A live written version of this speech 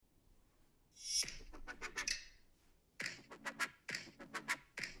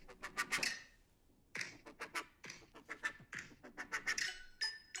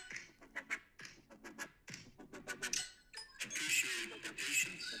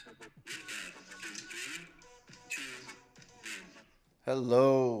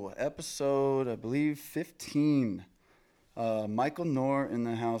Hello, episode, I believe, 15. Michael Knorr in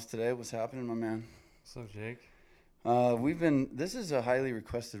the house today. What's happening, my man? What's up, Jake? This is a highly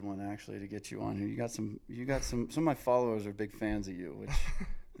requested one, actually, to get you on here. Some of my followers are big fans of you, which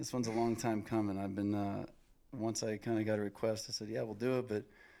this one's a long time coming. Once I kind of got a request, I said, yeah, we'll do it. But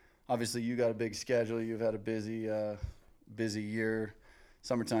obviously, you got a big schedule. You've had a busy year.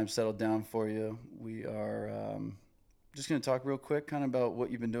 Summertime settled down for you. We are just going to talk real quick kind of about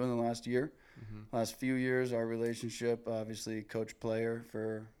what you've been doing the last year, last few years, our relationship, obviously coach player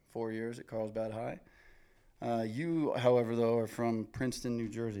for 4 years at Carlsbad High. You, however, though, are from Princeton, New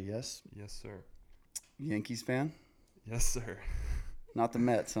Jersey, yes? Yes, sir. Yankees fan? Yes, sir. Not the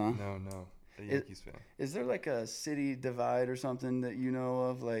Mets, huh? No. A It, Yankees fan. is there like a city divide or something that you know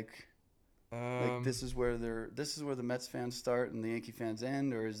of? Like Um, this is where the Mets fans start and the Yankee fans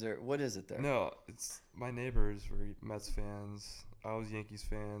end, or what is it there? no, it's my neighbors were Mets fans. I was Yankees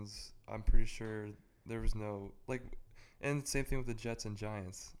fans. I'm pretty sure there was no and same thing with the Jets and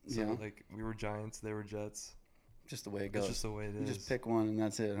Giants. So Yeah. we were Giants, they were Jets. Just the way it It's goes. just the way it You is. just pick one and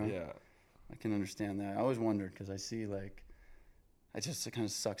that's it, huh? Yeah. I can understand that. I always wondered because I see it kind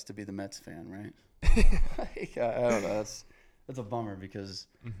of sucks to be the Mets fan, right? I don't know. That's a bummer because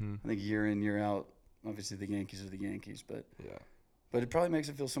Mhm. I think year in year out, obviously the Yankees are the Yankees, but Yeah. it probably makes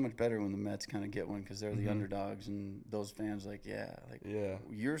it feel so much better when the Mets kind of get one because they're the Mhm. underdogs and those fans Yeah.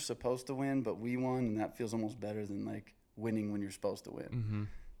 you're supposed to win, but we won, and that feels almost better than like winning when you're supposed to win. Mhm.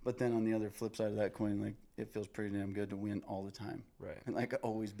 But then on the other flip side of that coin, like it feels pretty damn good to win all the time Right. and like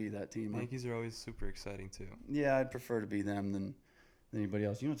always be that team. Like, Yankees are always super exciting too. yeah, I'd prefer to be them than anybody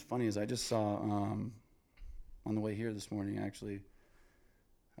else. You know what's funny is I just saw on the way here this morning actually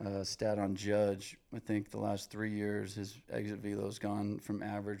a stat on Judge. I think the last 3 years his exit velo's gone from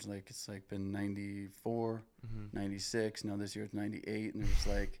average it's like been 94, Mhm. 96. Now this year it's 98, and it's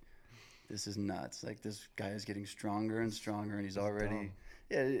like this is nuts. Like this guy is getting stronger and stronger, and he's It's already dumb.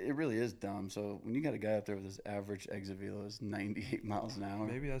 yeah. It really is dumb. So when you got a guy up there with his average exit velo is 98 miles an hour,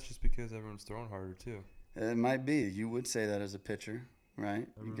 Maybe that's just because everyone's throwing harder too. it might be. You would say that as a pitcher, right?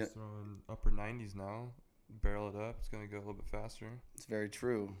 You Everyone's got throwing upper 90s now. Barrel it up. It's going to go a little bit faster. It's very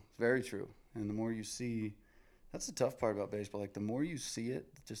true. It's very true. And the more you see, that's the tough part about baseball. Like the more you see it,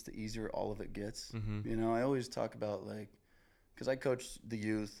 just the easier all of it gets. Mm-hmm. You know, I always talk about because I coach the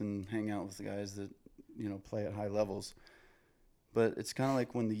youth and hang out with the guys that play at high levels. But it's kind of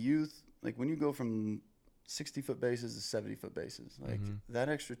like when the youth, like when you go from 60-foot bases to 70-foot bases, that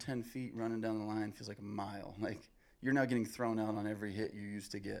extra 10 feet running down the line feels like a mile. Like you're now getting thrown out on every hit you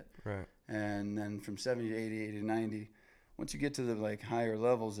used to get. Right. And then from 70 to 80, 80 to 90, once you get to the higher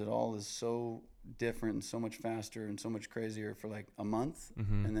levels, it all is so different and so much faster and so much crazier for like a month,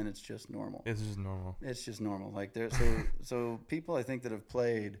 Mm-hmm. and then it's just normal. It's just normal. It's just normal. Like there, so people I think that have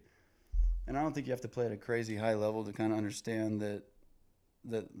played, and I don't think you have to play at a crazy high level to kind of understand that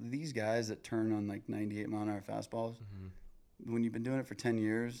these guys that turn on like 98 mile an hour fastballs, Mm-hmm. when you've been doing it for 10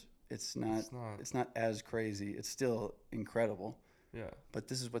 years, it's not It's not. as crazy. It's still incredible. Yeah. But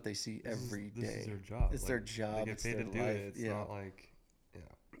this is what they see every day. This is their job. It's their job. They get It's paid their to do life. it. It's Yeah. not like. Yeah.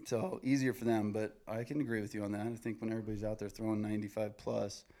 So easier for them, but I can agree with you on that. I think when everybody's out there throwing 95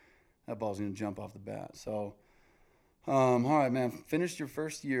 plus, that ball's going to jump off the bat. So, all right, man. Finished your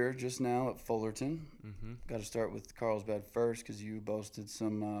first year just now at Fullerton. Mm-hmm. Got to start with Carlsbad first because you boasted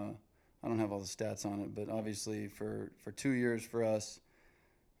some. I don't have all the stats on it, but obviously for 2 years for us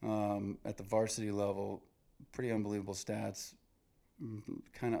at the varsity level, pretty unbelievable stats,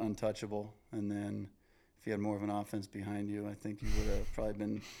 kind of untouchable. And then if you had more of an offense behind you, I think you would have probably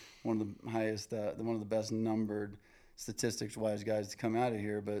been one of the highest, one of the best numbered statistics-wise guys to come out of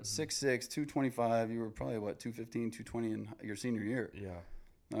here. But 6'6", 225, you were probably, 215, 220 in your senior year. Yeah.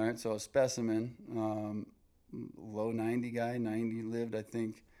 All right, so a specimen, low 90 guy, 90 lived, I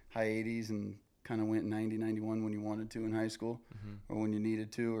think, high 80s and kind of went 90, 91 when you wanted to in high school Mm-hmm. or when you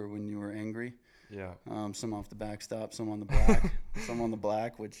needed to or when you were angry. Yeah. Some off the backstop, some on the black, some on the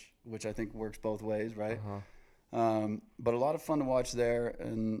black, which I think works both ways, right? Uh-huh. But a lot of fun to watch there,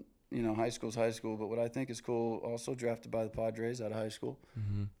 and high school's high school. But what I think is cool, also drafted by the Padres out of high school,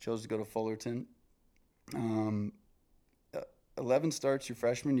 Mm-hmm. chose to go to Fullerton. 11 starts your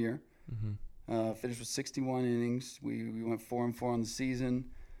freshman year. Mm-hmm. Finished with 61 innings. We went 4-4 on the season.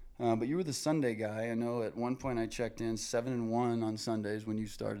 But you were the Sunday guy. I know at one point I checked in 7-1 on Sundays when you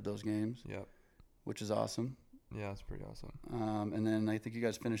started those games, Yep. which is awesome. Yeah, that's pretty awesome. And then I think you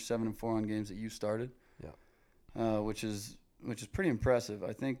guys finished 7-4 on games that you started. Yeah. Which is pretty impressive.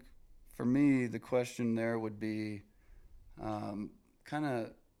 I think for me the question there would be kind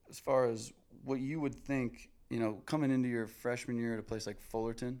of as far as what you would think coming into your freshman year at a place like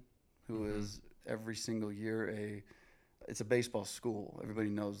Fullerton, who Mhm. is every single year it's a baseball school. Everybody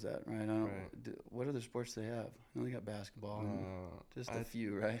knows that, right? What other sports do they have? I know they got basketball. And No, just a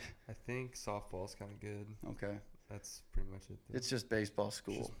few, right? I think softball's kind of good. Okay. That's pretty much it. Though. It's just baseball It's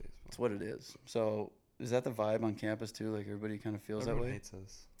school. just baseball. It's what it is. So is that the vibe on campus too? Like everybody kind of feels Everyone that way? hates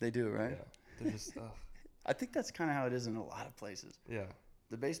us. They do, right? Yeah. They're just, ugh. I think that's kind of how it is in a lot of places. Yeah.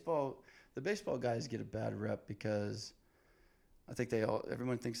 The baseball guys get a bad rep because I think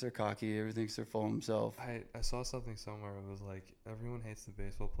everyone thinks they're cocky, everyone thinks they're full of themselves. I saw something somewhere. It was like everyone hates the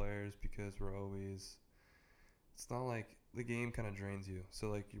baseball players because we're always. It's not like the game kind of drains you. So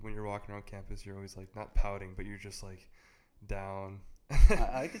like when you're walking around campus, you're always like not pouting, but you're just like down.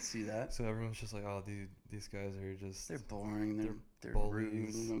 I could see that. So everyone's just like, oh, dude, these guys are just. They're boring. They're rude.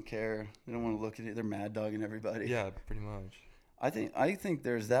 bullies. They don't care. They don't want to look at it. They're mad dogging everybody. Yeah, pretty much. I think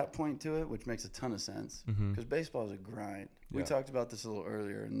there's that point to it, which makes a ton of sense Mm-hmm. because baseball is a grind. We Yeah. talked about this a little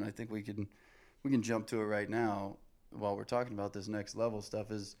earlier, and I think we can jump to it right now while we're talking about this next level stuff.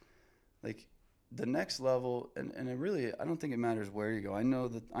 Is like the next level, and I don't think it matters where you go. I know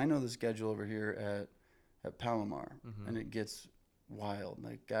the schedule over here at Palomar, Mhm. and it gets wild.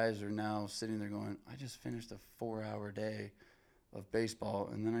 Like guys are now sitting there going, I just finished a 4-hour day of baseball,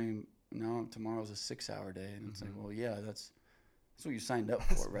 and then tomorrow's a 6-hour day, and it's like, Mhm. well, yeah, that's what you signed up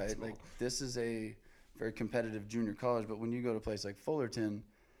That's for, right? baseball. Like this is a very competitive junior college, but when you go to a place like Fullerton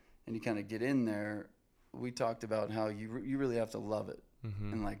and you kind of get in there, we talked about how you really have to love it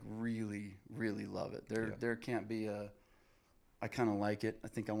Mm-hmm. and like really, really love it. Yeah. There can't be I kind of like it, I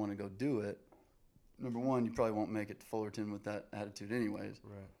think I want to go do it. Number one, you probably won't make it to Fullerton with that attitude anyways.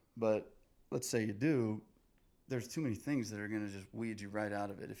 Right. But let's say you do, there's too many things that are going to just weed you right out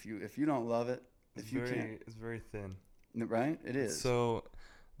of it. If you don't love it, It's can't, It's very thin. right? It is. So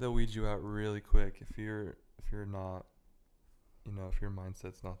they'll weed you out really quick if you're not, if your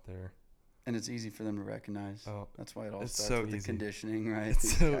mindset's not there. And it's easy for them to recognize. Oh, That's why it all it's starts so with the easy. conditioning, right? it's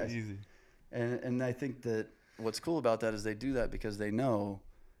These so guys. easy. And I think that what's cool about that is they do that because they know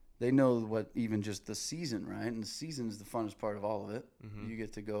what even just the season, right? And the season is the funnest part of all of it. Mm-hmm. You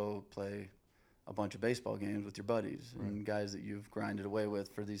get to go play a bunch of baseball games with your buddies and guys that you've grinded away with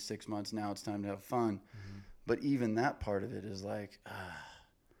for these 6 months. Now it's time to have fun. Mm-hmm. But even that part of it is like,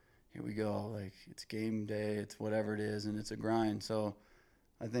 here we go. Like it's game day, it's whatever it is, and it's a grind. So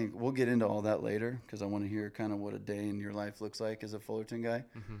I think we'll get into all that later because I want to hear kind of what a day in your life looks like as a Fullerton guy.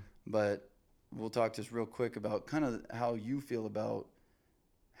 Mm-hmm. But we'll talk just real quick about kind of how you feel about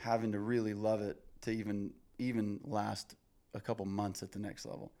having to really love it to even last a couple months at the next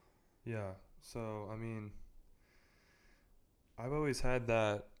level. Yeah. So, I mean, I've always had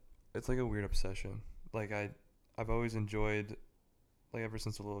that. It's like a weird obsession. Like, I've always enjoyed, like, ever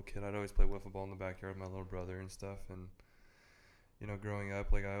since a little kid, I'd always play wiffle ball in the backyard with my little brother and stuff. And, growing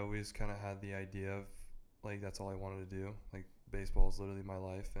up, like, I always kind of had the idea of, like, that's all I wanted to do. Like, baseball is literally my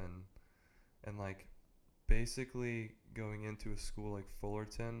life. And like, basically going into a school like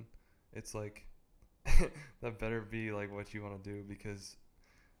Fullerton, it's like, that better be, like, what you want to do because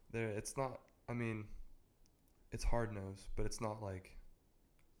it's not, I mean, it's hard-nosed, but it's not like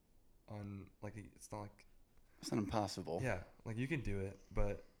it's not like, It's not impossible. yeah, like you can do it,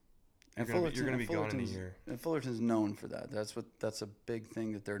 but And you're gonna be gone in a year. And Fullerton's known for that. That's a big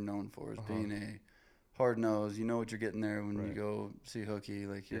thing that they're known for is Uh-huh. being a hard nose. You know what you're getting there when you Right. go see Hookie.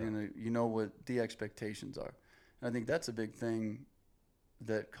 Like Yeah. you know what the expectations are. And I think that's a big thing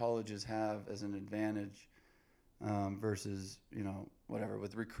that colleges have as an advantage versus whatever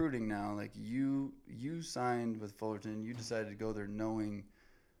with recruiting now. Like you signed with Fullerton, you decided to go there knowing.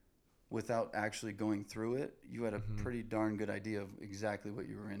 Without actually going through it, you had a Mhm. pretty darn good idea of exactly what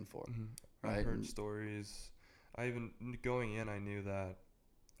you were in for, Mm-hmm. right? I've heard And- stories. Going in, I knew that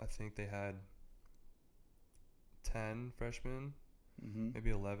I think they had 10 freshmen, Mhm.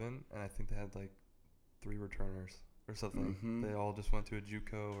 maybe 11, and I think they had like 3 returners or something. Mhm. They all just went to a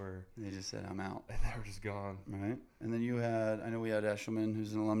JUCO or They just said, I'm out, and they were just gone. right? And then I know we had Eshelman,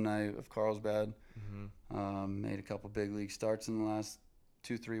 who's an alumni of Carlsbad, Mm-hmm. made a couple big league starts in the last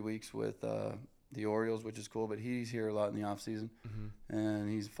 2-3 weeks with the Orioles, which is cool, but he's here a lot in the off season, Mm-hmm. and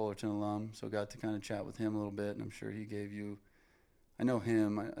he's a Fullerton alum, so got to kind of chat with him a little bit, and I'm sure he gave you, I know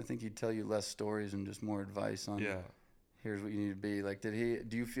him, I think he'd tell you less stories and just more advice on Yeah. here's what you need to be. Like, do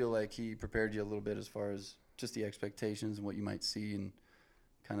you feel like he prepared you a little bit as far as just the expectations and what you might see and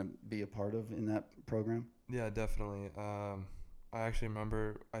kind of be a part of in that program? Yeah, definitely. I actually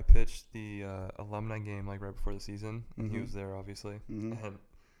remember I pitched the alumni game like right before the season. And he Mhm. was there, obviously. Mhm.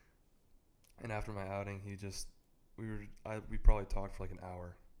 And after my outing, we probably talked for like an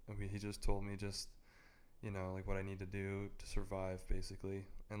hour. And he just told me like what I need to do to survive basically,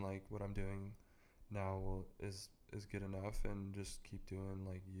 and like what I'm doing now is good enough, and just keep doing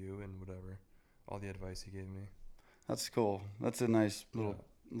like you and whatever, all the advice he gave me. That's cool. That's a nice Yeah.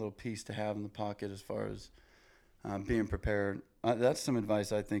 little piece to have in the pocket as far as being prepared. That's some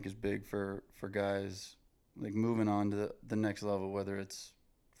advice I think is big for guys like moving on to the next level, whether it's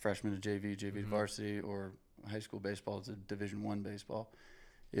freshman to JV, JV to Mhm. varsity, or high school baseball to Division One baseball.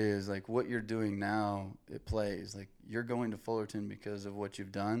 Is like what you're doing now. It plays like you're going to Fullerton because of what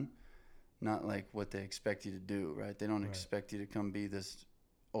you've done, not like what they expect you to do. Right? They don't Right. expect you to come be this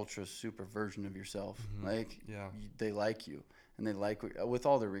ultra super version of yourself. Mhm. Like Yeah. they like you, and they like with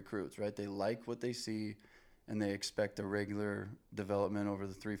all their recruits, right? They like what they see, and they expect a regular development over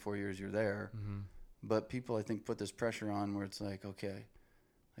the 3-4 years you're there. Mhm. But people, I think, put this pressure on where it's like, okay,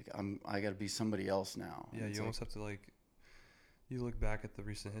 like I got to be somebody else now. Yeah, And it's you almost have to like you look back at the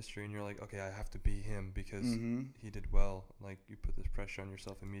recent history and you're like, okay, I have to be him because mm-hmm. he did well. Like you put this pressure on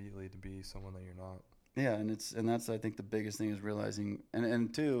yourself immediately to be someone that you're not. Yeah, and that's I think the biggest thing is realizing,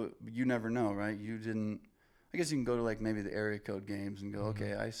 and two, you never know, right? You didn't. I guess you can go to like maybe the area code games and go, Mhm.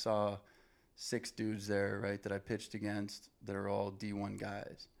 okay, I saw 6 dudes there, right, that I pitched against that are all D1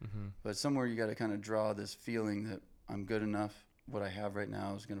 guys. Mhm. But somewhere you got to kind of draw this feeling that I'm good enough. What I have right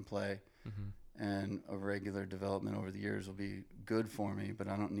now is going to play, Mhm. and a regular development over the years will be good for me. But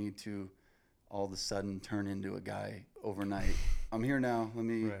I don't need to all of a sudden turn into a guy overnight. I'm here now. Let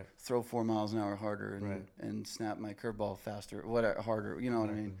me Right. throw 4 miles an hour harder Right. and snap my curveball faster, whatever harder. You know what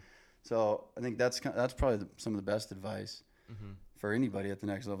I mean? Exactly. So I think that's probably some of the best advice Mhm. for anybody at the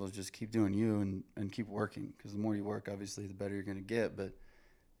next level is just keep doing you and keep working, because the more you work, obviously, the better you're going to get. But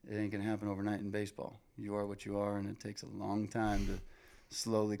it ain't going to happen overnight in baseball. You are what you are, and it takes a long time to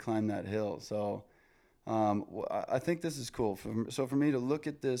slowly climb that hill. So I think this is cool. So for me to look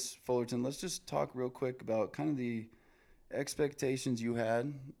at this Fullerton, let's just talk real quick about kind of the expectations you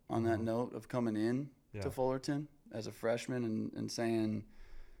had on that Mhm. note of coming in Yeah. to Fullerton as a freshman and saying,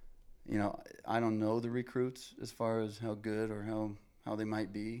 I don't know the recruits as far as how good or how they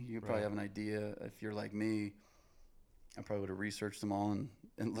might be. You probably Right. have an idea. If you're like me, I probably would have researched them all and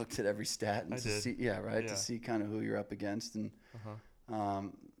looked at every stat and I to did. see, yeah, right, to Yeah. see kind of who you're up against. And Uh-huh.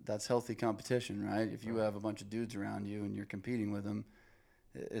 that's healthy competition, right? If you Right. have a bunch of dudes around you and you're competing with them,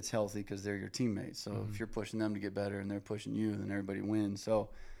 it's healthy because they're your teammates. So Mhm. if you're pushing them to get better and they're pushing you, then everybody wins. So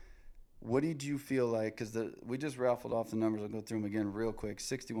what did you feel like? Because we just raffled off the numbers. I'll go through them again real quick.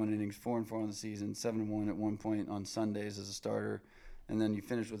 61 innings, 4-4 on the season, 7-1 at one point on Sundays as a starter, and then you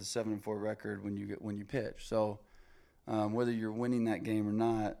finished with a 7-4 record when you pitch. So whether you're winning that game or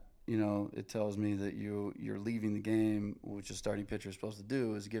not, it tells me that you're leaving the game, which a starting pitcher is supposed to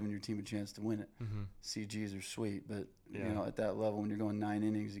do, is giving your team a chance to win it. Mhm. CGs are sweet, but Yeah. at that level, when you're going 9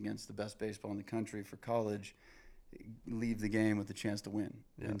 innings against the best baseball in the country for college, leave the game with a chance to win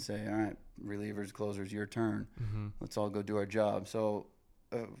Yeah. and say, all right, relievers, closers, your turn. Mhm. Let's all go do our job. So,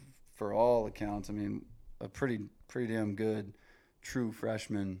 for all accounts, I mean, a pretty damn good true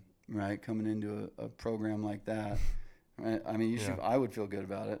freshman, right, coming into a program like that. Right? I mean, Yeah. I would feel good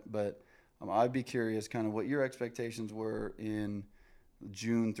about it, but I'd be curious kind of what your expectations were in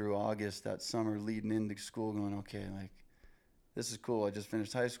June through August, that summer leading into school, going, okay, like, this is cool. I just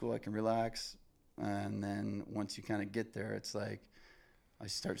finished high school. I can relax. And then once you kind of get there, it's like I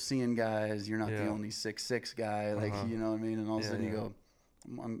start seeing guys. You're not the Yeah. only 6'6" guy, like Uh-huh. you know what I mean. And all of a Yeah, sudden you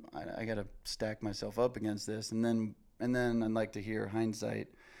yeah. go, I got to stack myself up against this. And then I'd like to hear hindsight.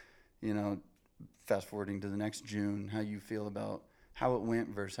 Fast forwarding to the next June, how you feel about how it went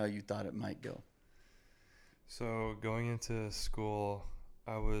versus how you thought it might go. So going into school,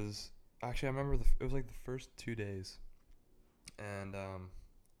 I remember it was like the first 2 days, and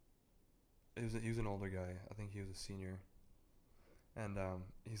he was an older guy. I think he was a senior, and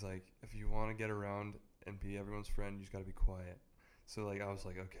he's like, if you want to get around and be everyone's friend, you just gotta be quiet. So like I was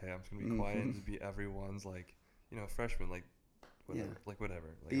like, okay, I'm just gonna be quiet and just be everyone's like, freshman, like whatever, Yeah. like whatever.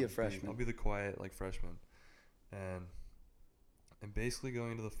 Like, Be a I'll freshman. I'll be the quiet like freshman, and basically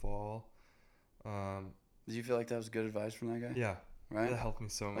going into the fall, Did you feel like that was good advice from that guy? yeah, Right? that helped me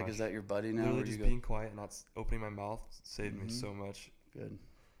so much. Like, is that your buddy now? Literally Where you just go, being quiet and not opening my mouth saved me Mhm. so much. good.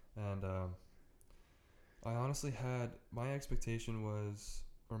 And I honestly had my expectation was,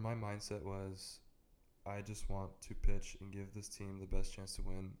 or my mindset was, I just want to pitch and give this team the best chance to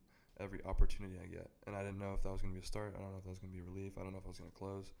win every opportunity I get. And I didn't know if that was going to be a start. I don't know if that was going to be a relief. I don't know if I was going to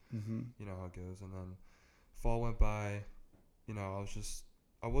close. Mm-hmm. You know how it goes. And then fall went by.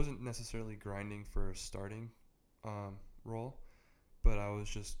 I wasn't necessarily grinding for a starting role, but I was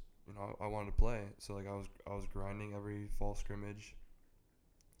just, I wanted to play. So like I was grinding every fall scrimmage.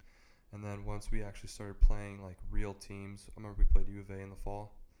 And then once we actually started playing like real teams, I remember we played U of A in the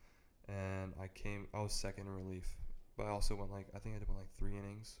fall, and I was second in relief, but I also went I think I did 3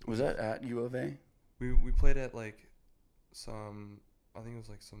 innings. Was that at U of A? We played at I think it was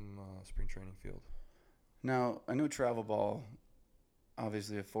some spring training field. Now, I know travel ball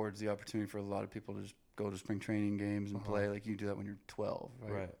obviously affords the opportunity for a lot of people to just go to spring training games and play. Like you do that when you're 12,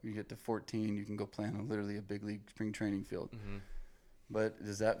 right? Right. You get to 14, you can go play on literally a big league spring training field. Mm-hmm. But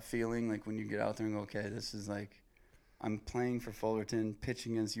does that feeling like when you get out there and go, okay, this is I'm playing for Fullerton,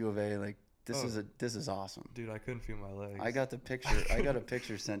 pitching against U of A, this is awesome. Dude, I couldn't feel my legs. I got a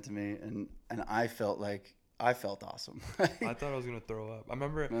picture sent to me, and I felt awesome. I thought I was gonna throw up. I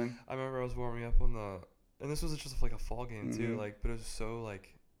remember I was warming up and this was just a fall game too, but it was so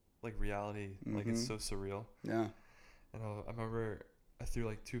reality, it's so surreal. Yeah. And I remember I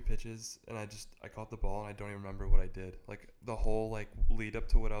threw 2 pitches, and I caught the ball, and I don't even remember what I did. The whole lead up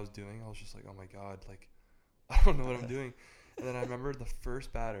to what I was doing, I was just oh my god, I don't know what I'm doing. And then I remember the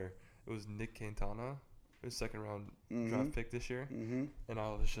first batter, it was Nick Quintana, his second round draft pick this year, and I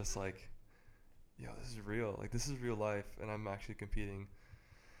was just yo, this is real. This is real life, and I'm actually competing.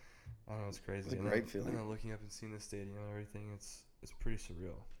 I don't know, it's crazy. It's a great feeling. And then looking up and seeing the stadium and everything, it's pretty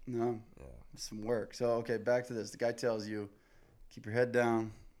surreal. No. Yeah. It's some work. So, okay, back to this. The guy tells you, keep your head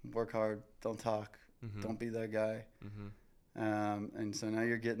down, work hard, don't talk, don't be that guy. And so now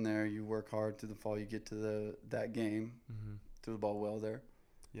you're getting there. You work hard through the fall. You get to that game. Threw the ball well there.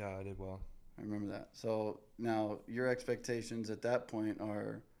 Yeah, I did well. I remember that. So now your expectations at that point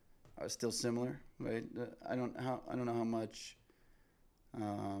are still similar, right? I don't know how much.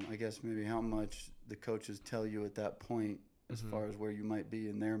 I guess maybe how much the coaches tell you at that point as far as where you might be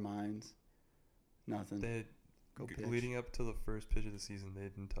in their minds. Nothing. Leading up to the first pitch of the season, they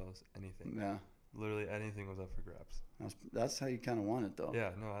didn't tell us anything. Yeah. Literally anything was up for grabs. That's how you kind of want it, though.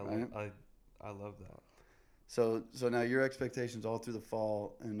 Yeah. No, I love that. So now your expectations all through the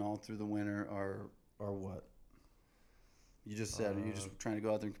fall and all through the winter are what? You just said, are you just trying to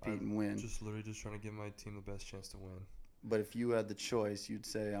go out there and compete and win? Just literally just trying to give my team the best chance to win. But if you had the choice, you'd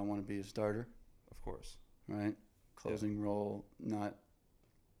say, I want to be a starter. Of course. Right? Closing role, not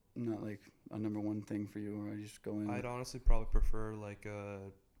like a number one thing for you, or you just go in. I'd honestly probably prefer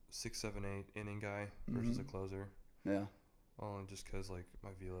a 6, 7, 8 inning guy versus a closer. Yeah. Only just because my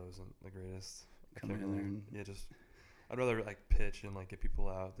velo isn't the greatest. Come in there and I'd rather pitch and get people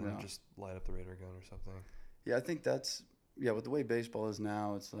out than just light up the radar gun or something. Yeah, I think that's with the way baseball is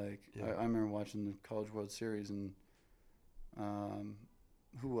now. It's I remember watching the College World Series, and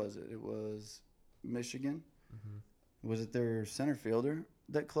who was it? It was Michigan. Was it their center fielder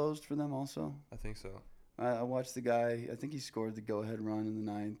that closed for them also? I think so. I watched the guy. I think he scored the go-ahead run in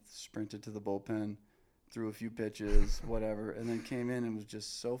the 9th, sprinted to the bullpen, threw a few pitches, whatever, and then came in and was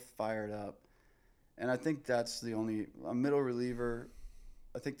just so fired up. And I think that's a middle reliever.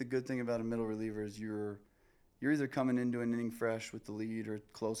 I think the good thing about a middle reliever is you're either coming into an inning fresh with the lead or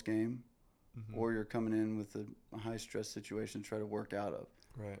close game, or you're coming in with a high-stress situation to try to work out of.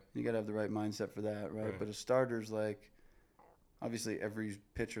 Right. You got to have the right mindset for that, right? But a starter's obviously every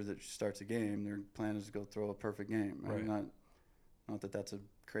pitcher that starts a game, their plan is to go throw a perfect game, right? Not that that's a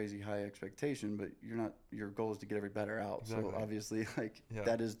crazy high expectation, but your goal is to get every batter out. Exactly. So obviously,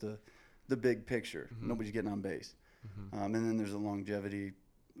 that is the big picture. Nobody's getting on base. And then there's a longevity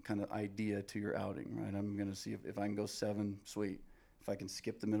kind of idea to your outing, right? I'm going to see if I can go 7, sweet. If I can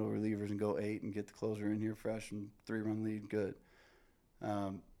skip the middle relievers and go 8 and get the closer in here fresh and 3-run lead, good.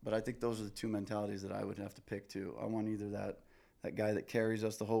 But I think those are the two mentalities that I would have to pick too. I want either that guy that carries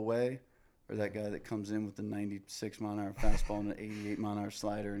us the whole way, or that guy that comes in with the 96-mile-an-hour fastball and an 88-mile-an-hour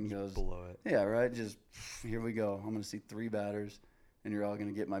slider and goes below it. Yeah, right. Just here we go. I'm going to see 3 batters, and you're all going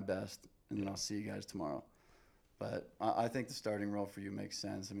to get my best, and then I'll see you guys tomorrow. But I think the starting role for you makes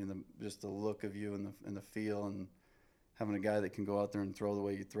sense. I mean, just the look of you and the feel, having a guy that can go out there and throw the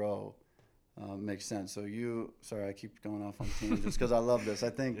way you throw makes sense. So sorry, I keep going off on teams just because I love this. I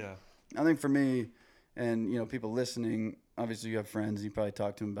think for me, and people listening, obviously you have friends and you probably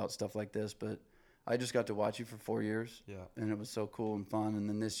talk to them about stuff like this, but I just got to watch you for 4 years, and it was so cool and fun. And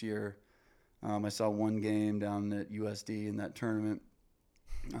then this year, I saw one game down at USD in that tournament.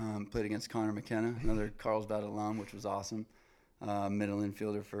 Played against Connor McKenna, another Carlsbad alum, which was awesome. Middle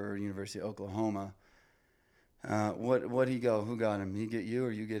infielder for University of Oklahoma. What'd he go? Who got him? He get you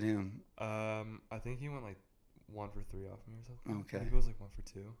or you get him? I think he went 1 for 3 off me or something. Okay. I think it was 1 for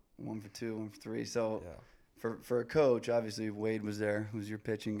 2. 1 for 2, 1 for 3. So for a coach, obviously Wade was there, who's your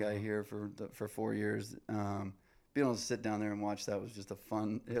pitching guy here for 4 years. Being able to sit down there and watch that was just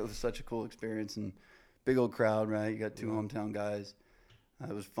it was such a cool experience, and big old crowd, right? You got 2 hometown guys.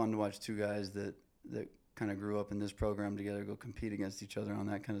 It was fun to watch two guys that kind of grew up in this program together go compete against each other on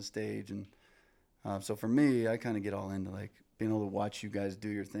that kind of stage. And so for me, I kind of get all into like being able to watch you guys do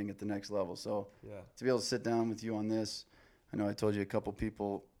your thing at the next level. So Yeah. to be able to sit down with you on this, I know I told you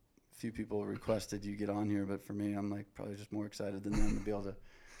a few people requested you get on here, but for me, I'm like probably just more excited than them to be able to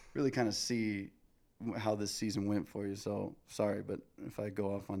really kind of see how this season went for you. So sorry, but if I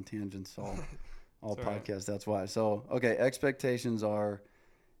go off on tangents all It's all right. podcasts, that's why. So, okay, expectations are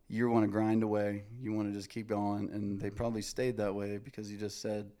you want to grind away, you want to just keep going, and they probably stayed that way because you just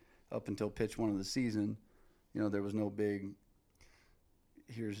said up until pitch one of the season, there was no big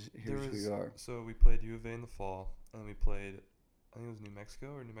here's who you are. So we played U of A in the fall, and then we played, I think it was New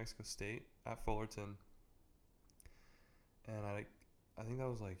Mexico or New Mexico State at Fullerton. And I think that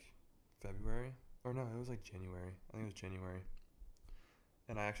was like February. Or no, it was like January. I think it was January.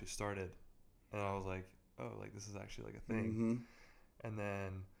 And I actually started. And I was like, oh, like this is actually like a thing. Mm-hmm. And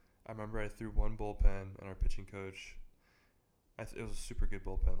then I remember I threw one bullpen, and our pitching coach, it was a super good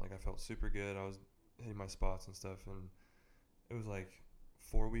bullpen. Like I felt super good. I was hitting my spots and stuff. And it was like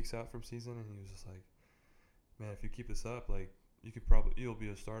 4 weeks out from season, and he was just like, man, if you keep this up, like you'll be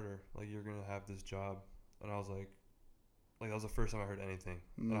a starter. Like you're going to have this job. And I was like that was the first time I heard anything.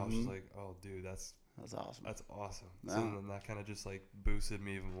 Mm-hmm. And I was just like, oh, dude, that's awesome. That's awesome. Yeah. So then that kind of just like boosted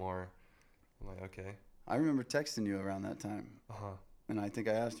me even more. I'm like, okay. I remember texting you around that time. Uh-huh. And I think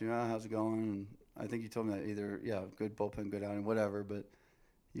I asked you, how's it going? And I think you told me that either, good bullpen, good outing, whatever. But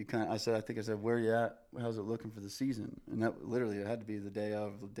I said, where you at? How's it looking for the season? And that literally, it had to be the day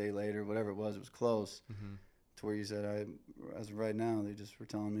of, the day later, whatever it was close. Mm-hmm. To where you said, as of right now, they just were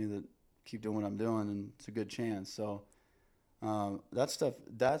telling me that keep doing what I'm doing, and it's a good chance. So that stuff,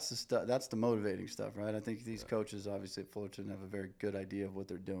 that's the motivating stuff, right? I think these coaches, obviously at Fullerton, have a very good idea of what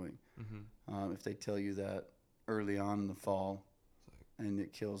they're doing. Mm-hmm. If they tell you that early on in the fall, and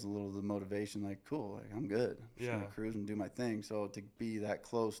it kills a little of the motivation, like, cool, like I'm good. I'm just gonna cruise and do my thing. So to be that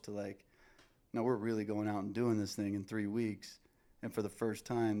close to like, no, we're really going out and doing this thing in 3 weeks. And for the first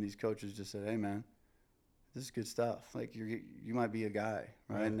time, these coaches just said, hey man, this is good stuff. Like you might be a guy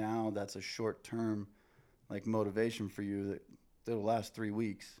right now. That's a short term, like motivation for you that'll last 3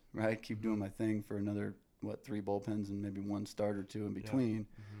 weeks, right? Keep doing my thing for another 3 bullpens and maybe 1 start or 2 in between.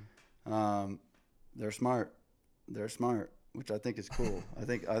 Yeah. Mm-hmm. They're smart, which I think is cool. I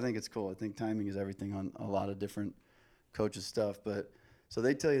think it's cool. I think timing is everything on a lot of different coaches' stuff. But so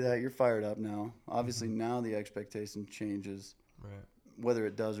they tell you that you're fired up now. Obviously now the expectation changes. Right. Whether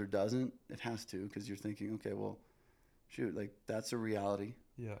it does or doesn't, it has to, because you're thinking, okay, well, shoot, like that's a reality.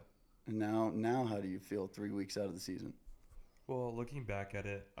 Yeah. And now how do you feel 3 weeks out of the season? Well, looking back at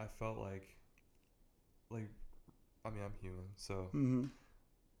it, I felt like I mean, I'm human, so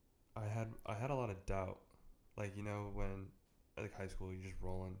I had a lot of doubt. Like, when like high school, you're just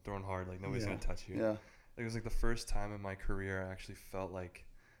rolling, throwing hard, like nobody's gonna touch you. Yeah. It was like the first time in my career I actually felt like,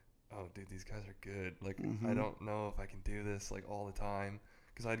 oh, dude, these guys are good. Like, I don't know if I can do this like all the time,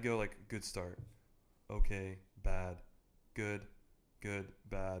 because I'd go like good start, okay, bad, good,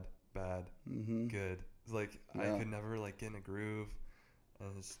 bad, good. It's like I could never like get in a groove,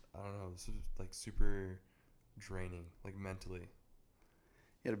 and I don't know. This was like super draining, like mentally.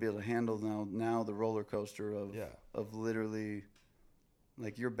 You got to be able to handle now the roller coaster of literally,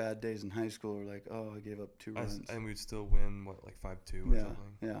 like your bad days in high school were like, oh, I gave up 2 runs. And we'd still win, like 5-2 or something?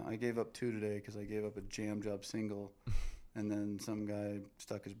 Yeah, I gave up 2 today because I gave up a jam job single, and then some guy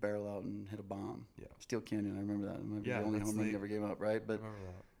stuck his barrel out and hit a bomb. Yeah. Steel Canyon, I remember that. It might be the only home run he ever gave up, right? But I remember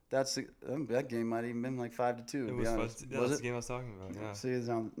that. That game might even been like 5-2. It was fun. Yeah, that's the game I was talking about. Yeah. See,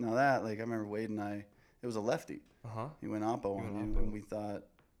 now that, like, I remember Wade and I, it was a lefty. He went oppo on you, and we thought,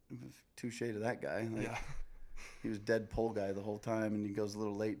 touche to that guy. Like, yeah. He was dead pull guy the whole time, and he goes a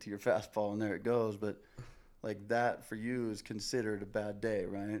little late to your fastball, and there it goes. But like that for you is considered a bad day,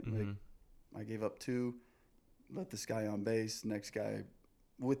 right? Like I gave up 2, let this guy on base, next guy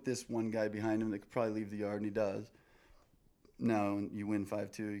with this one guy behind him that could probably leave the yard, and he does. No, you win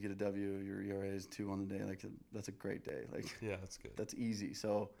 5-2, you get a W, your ERA is 2 on the day. Like that's a great day. Like yeah, that's good. That's easy.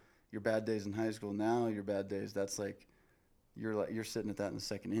 So your bad days in high school, now your bad days, that's like you're sitting at that in the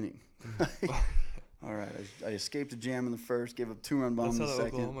second inning. All right, I escaped a jam in the first, gave up 2-run bomb in the second. That's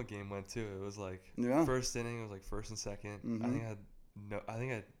how the Oklahoma game went too. It was like first inning, it was like first and second. I think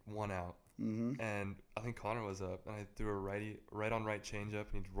I had 1 out, and I think Connor was up, and I threw a right on right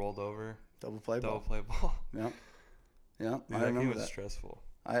changeup, and he rolled over. Double play ball. Yeah. Yeah, dude, I remember that game was that. Stressful.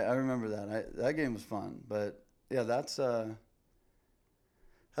 I remember that. That game was fun, but yeah, that's kind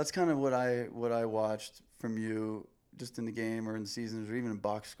of what I watched from you, just in the game or in the seasons or even in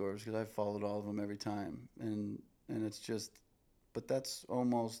box scores, because I've followed all of them every time, and it's just but that's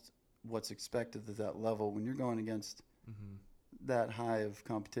almost what's expected at that level when you're going against Mm-hmm. that high of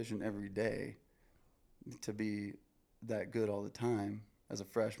competition every day to be that good all the time. As a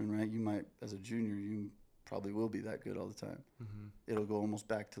freshman, right? You might, as a junior, you probably will be that good all the time. Mm-hmm. It'll go almost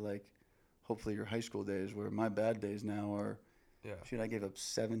back to like, hopefully your high school days, where my bad days now are, Yeah. shoot, I gave up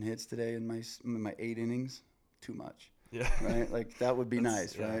 7 hits today in my 8 innings. Too much, Yeah. right? Like that would be That's-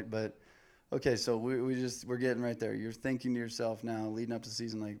 nice, yeah. right? But okay, so we're getting right there. You're thinking to yourself now, leading up to the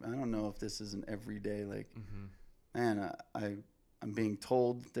season, like, I don't know if this is an everyday, like, Mm-hmm. man, I'm being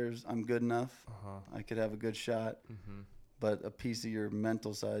told I'm good enough. Uh-huh. I could have a good shot, Mm-hmm. but a piece of your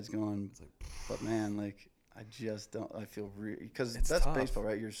mental side's going, It's like, but man, like, I just don't. I feel because It's that's tough. baseball,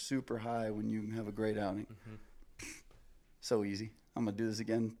 right? You're super high when you have a great outing. mm-hmm. So easy. I'm gonna do this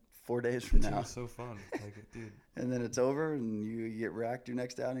again 4 days from Pitching now, is so fun. Like, dude, and then it's over, and you get racked your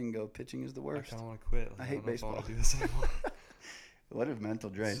next outing and go, pitching is the I worst. kind of want to quit. Like, I hate don't know if I wanna baseball. do this anymore. What a mental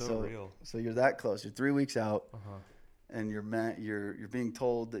drain. So real. So you're that close. You're 3 weeks out, Uh-huh. and you're being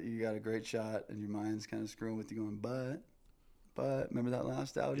told that you got a great shot, and your mind's kind of screwing with you, going, but remember that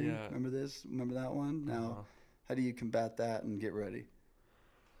last outing? Yeah. Remember this? Remember that one? Now, Uh-huh. how do you combat that and get ready?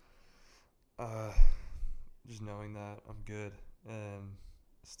 Just knowing that I'm good and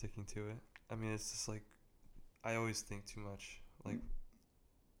sticking to it. I mean, it's just like I always think too much. Like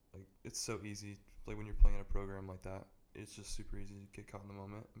it's so easy. Like when you're playing in a program like that, it's just super easy to get caught in the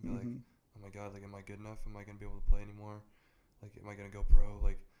moment and be like, Mhm. oh my god, like am I good enough? Am I gonna be able to play anymore? Like am I gonna go pro?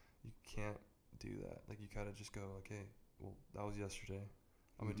 Like you can't do that. Like you gotta just go, okay, well that was yesterday.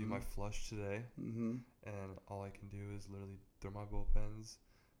 I'm gonna do my flush today, Mm-hmm. and all I can do is literally throw my bullpens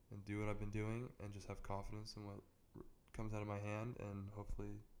and do what I've been doing and just have confidence in what comes out of my hand, and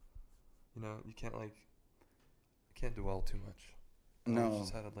hopefully, you can't dwell too much. You No.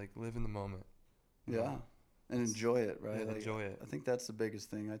 just had to like live in the moment. you Yeah. know? And enjoy it, right? Yeah, Like, enjoy it. I think that's the biggest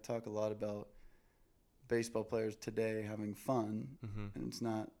thing. I talk a lot about baseball players today having fun, Mm-hmm. and it's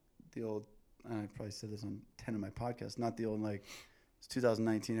not the old. I probably said this on 10 of my podcasts. Not the old like it's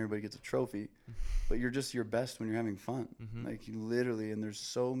 2019, everybody gets a trophy, but you're just your best when you're having fun. Mm-hmm. Like you literally, and there's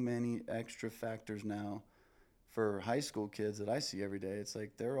so many extra factors now for high school kids that I see every day. It's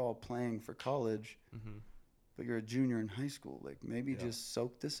like they're all playing for college, Mm-hmm. but you're a junior in high school. Like maybe Yeah. just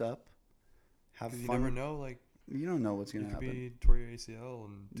soak this up, have Because fun. you never know. Like You don't know what's you going to could happen. be tore your ACL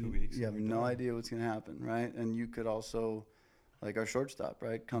in 2 weeks. You have and you're no done. idea what's going to happen, right? And you could also, like our shortstop,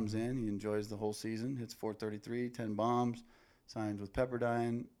 right? Comes in, he enjoys the whole season, hits 433, 10 bombs, signs with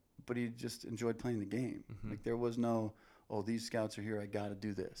Pepperdine, but he just enjoyed playing the game. Mhm. Like there was no, oh, these scouts are here, I got to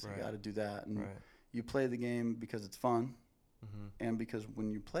do this, Right. I got to do that. And Right. you play the game because it's fun, Mm-hmm. and because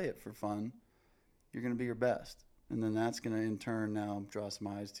when you play it for fun, you're going to be your best. And then that's going to, in turn, now draw some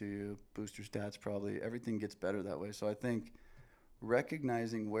eyes to you, boost your stats probably. Everything gets better that way. So I think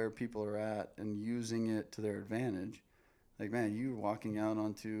recognizing where people are at and using it to their advantage. Like, man, you're walking out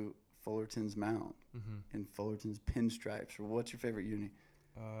onto Fullerton's mound Mm-hmm. in Fullerton's pinstripes. Or what's your favorite uni,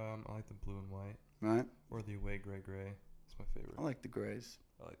 I like the blue and white right? or the away gray. It's my favorite. I like the grays.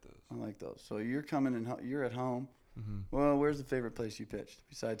 I like those. I like those. So you're coming and you're at home. Mm-hmm. Well, where's the favorite place you pitched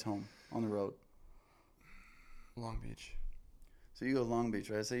besides home on the road? Long Beach. So you go to Long Beach,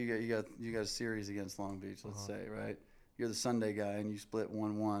 right? So you got a series against Long Beach, let's say, right? You're the Sunday guy and you split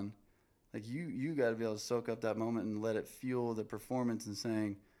 1-1. Like you got to be able to soak up that moment and let it fuel the performance and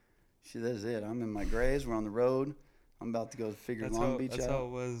saying, "Shit, that is it. I'm in my grays. We're on the road. I'm about to go figure Long Beach That's out." how it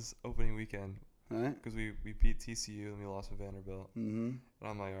was opening weekend. Right? Because we beat TCU and we lost to Vanderbilt. Mm-hmm. And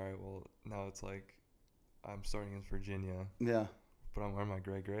I'm like, all right, well, now it's like I'm starting against Virginia, Yeah. but I'm wearing my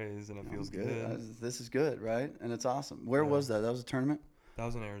grays, and it feels good. good. This is good, right? And it's awesome. Where Yeah. was that? That was a tournament That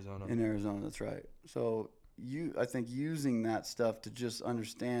was in Arizona. in Arizona. That's right. So I think using that stuff to just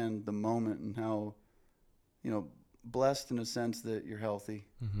understand the moment and how, blessed in a sense that you're healthy.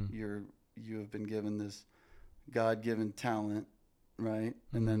 Mm-hmm. You have been given this God-given talent, right?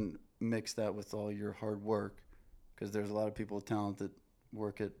 Mhm. And then mix that with all your hard work, because there's a lot of people with talent that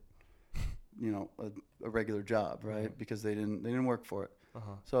work at, a regular job, right? Mhm. Because they didn't work for it.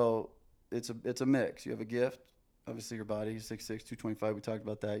 Uh-huh. So it's a mix. You have a gift, obviously your body, 6'6", 225. We talked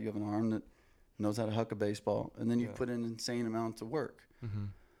about that. You have an arm that knows how to huck a baseball, and then you Yeah. put in insane amounts of work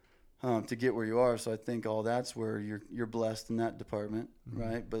Mm-hmm. to get where you are. So I think all that's where you're blessed in that department, Mhm.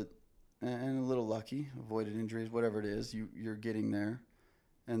 right? But and a little lucky, avoided injuries, whatever it is, you're getting there,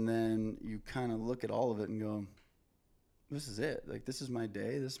 and then you kind of look at all of it and go, "This is it. Like this is my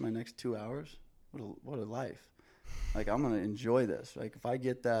day. This is my next 2 hours. What a life. Like I'm gonna enjoy this. Like if I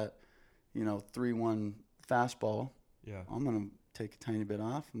get that, 3-1 fastball, Yeah. I'm gonna take a tiny bit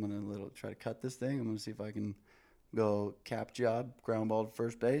off. I'm gonna try to cut this thing. I'm gonna see if I can go cap job, ground ball to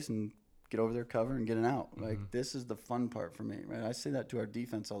first base, and get over their cover and get an out. Mhm. Like, this is the fun part for me, right? I say that to our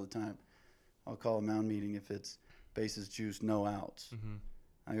defense all the time. I'll call a mound meeting if it's bases juice, no outs. Mhm.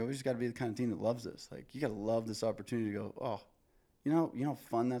 I always got to be the kind of team that loves this. Like, you got to love this opportunity to go, oh, you know how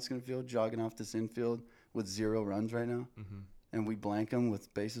fun that's going to feel jogging off this infield with 0 runs right now? Mhm. And we blank them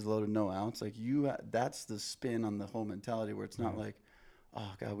with bases loaded, no outs. Like, that's the spin on the whole mentality where it's not Right. like,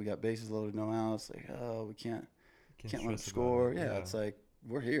 oh, God, we got bases loaded, no outs. Like, oh, we can't let them stress about score. it. Yeah, it's like,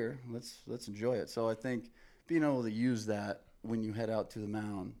 we're here. Let's enjoy it. So I think being able to use that when you head out to the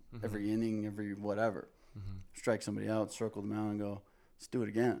mound Mhm. every inning, every whatever, Mhm. strike somebody out, circle the mound, and go, let's do it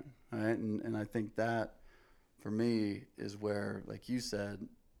again. All right. And I think that for me is where, like you said,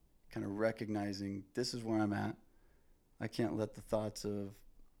 kind of recognizing this is where I'm at. I can't let the thoughts of,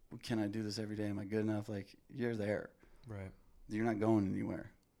 well, can I do this every day? Am I good enough? Like, you're there. Right. You're not going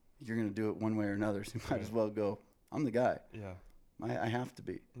anywhere. You're going to do it one way or another. So you might Right. as well go, I'm the guy. Yeah. I have to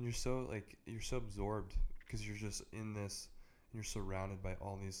be. And you're so absorbed because you're just in this. And you're surrounded by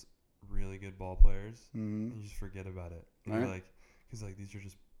all these really good ball players, Mm-hmm. and you just forget about it. And Right. you're like, because like these are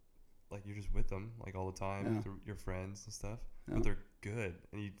just like you're just with them like all the time, Yeah. through your friends and stuff. Yeah. But they're good,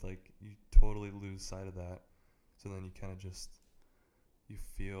 and you totally lose sight of that. So then you kind of just you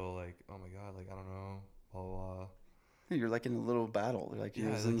feel like, oh my god, like I don't know, blah blah. blah. Yeah, you're like in a little battle. Like, Yeah,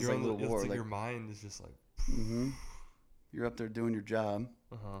 you're it's in like this you're like on the, little it's war. like Like, your mind is just like, mm-hmm. You're up there doing your job.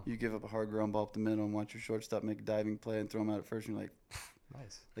 uh-huh. You give up a hard ground ball up the middle and watch your shortstop make a diving play and throw him out at first. And you're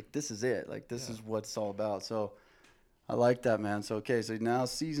Nice. like, this is it. Like, this Yeah. is what it's all about. So I like that, man. So, okay, so now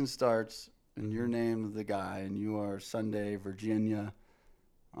season starts and you're Mhm. named the guy and you are Sunday, Virginia.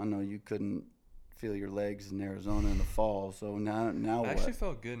 I know you couldn't feel your legs in Arizona in the fall. So now I what? actually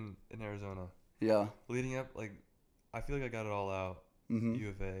felt good in Arizona. Yeah. Leading up, like, I feel like I got it all out. Mm-hmm. U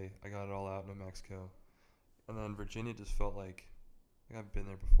of A, I got it all out in New Mexico. And then Virginia just felt like I've been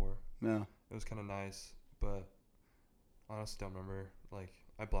there before. Yeah. It was kind of nice, but honestly don't remember. Like,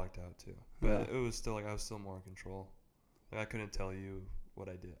 I blacked out too. But Yeah. it was still, like, I was still more in control. Like, I couldn't tell you what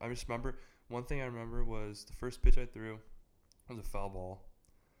I did. I just remember, one thing I remember was the first pitch I threw was a foul ball.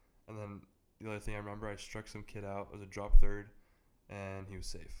 And then the other thing I remember, I struck some kid out. It was a drop third, and he was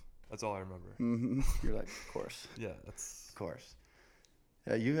safe. That's all I remember. Mm-hmm. You're like, of course. Yeah, that's... Of course.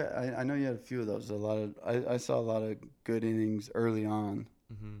 Yeah, I know you had a few of those. I saw a lot of good innings early on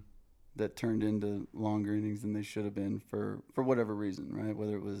Mm-hmm. that turned into longer innings than they should have been for whatever reason, right?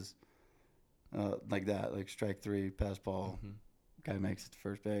 Whether it was like that, like strike 3, pass ball, Mm-hmm. guy makes it to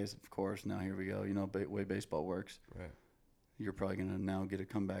first base. Of course, now here we go. You know, way baseball works. Right. You're probably gonna now get a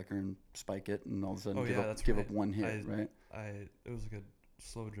comebacker and spike it, and all of a sudden Oh, yeah, that's give right. up one hit, right? It was like a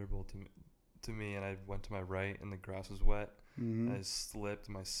slow dribble to me, and I went to my right, and the grass was wet. Mm-hmm. And I slipped,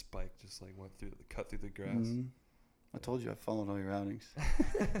 and my spike just like cut through the grass. Mm-hmm. I told you I followed all your outings.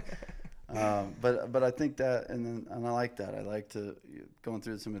 But I think that, and I like that. I like to going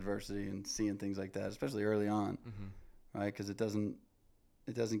through some adversity and seeing things like that, especially early on, Mm-hmm. right? Because it doesn't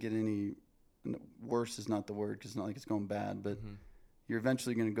get any worse. Is not the word, because it's not like it's going bad, but Mm-hmm. you're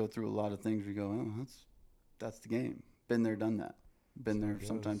eventually going to go through a lot of things where you go, oh, that's the game. Been there, done that. Been So there it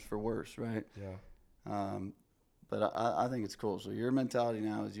sometimes goes. for worse, right? Yeah. But I think it's cool. So your mentality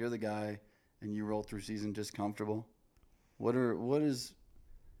now is you're the guy, and you roll through season just comfortable. What are probably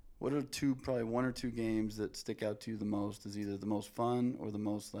one or two games that stick out to you the most as either the most fun or the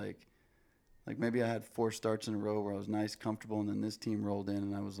most like maybe I had 4 starts in a row where I was nice, comfortable, and then this team rolled in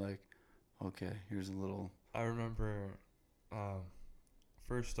and I was like, okay, here's a little. I remember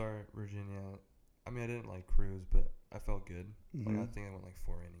first start Virginia. I mean, I didn't like cruise, but I felt good. Like, I Mhm. think I went like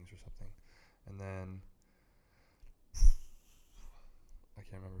 4 innings or something, and then I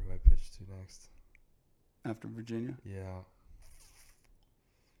can't remember who I pitched to next. After Virginia. Yeah.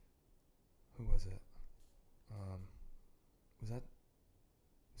 Who was it? Was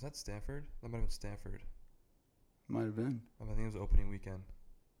that Stanford? That might have been Stanford. Might have been. I think it was opening weekend.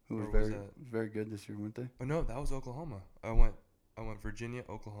 Who was Or was very that- very good this year, weren't they? Oh no, that was Oklahoma. I went Virginia,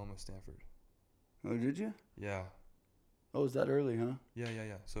 Oklahoma, Stanford. Oh, did you? Yeah. Oh, was that early, huh?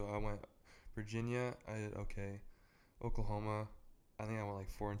 Yeah. So I went Virginia, I did okay. Oklahoma, I think I went like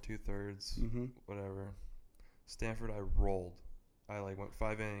 4 2/3, Mm-hmm. whatever. Stanford, I rolled. I like went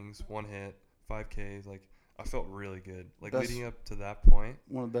 5 innings, 1 hit, 5 Ks. Like, I felt really good. Like, That's leading up to that point.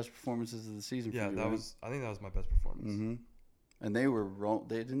 one of the best performances of the season. Yeah, for you, that right? was. I think that was my best performance. Mm-hmm. And they were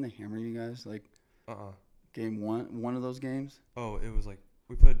didn't they hammer you guys like game one of those games? Oh, it was like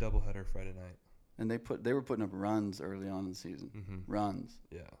we put a doubleheader Friday night. And they were putting up runs early on in the season. Mm-hmm. Runs.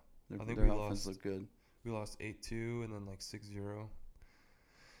 Yeah, I Their think we offense lost. looked good. We lost 8-2 and then like 6-0.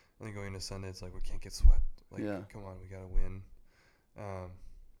 And then going into Sunday, it's like we can't get swept. Like, Yeah. come on, we gotta win.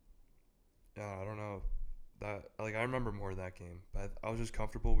 Yeah, I don't know. That, like, I remember more of that game, but I was just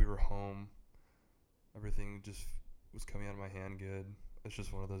comfortable. We were home. Everything just was coming out of my hand good. It's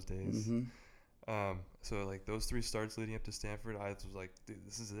just one of those days. Mm-hmm. So like those 3 starts leading up to Stanford, I was like, dude,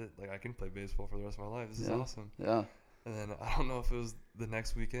 this is it. Like, I can play baseball for the rest of my life. This is awesome. Yeah. And then I don't know if it was the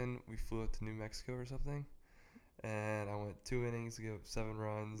next weekend we flew out to New Mexico or something, and I went 2 innings to give up 7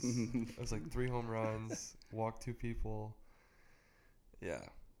 runs. It was like 3 home runs, walked 2 people. Yeah,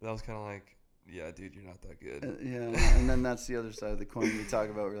 that was kind of like, yeah, dude, you're not that good. Yeah, and then that's the other side of the coin we talk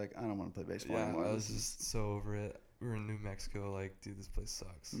about. We're like, I don't want to play baseball anymore. I was just so over it. We were in New Mexico, like, dude, this place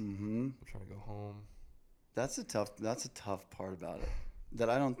sucks. Mm-hmm. I'm trying to go home. That's a tough part about it. That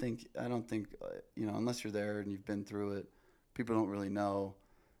I don't think unless you're there and you've been through it, people don't really know.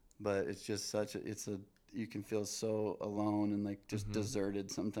 But it's just you can feel so alone and like just deserted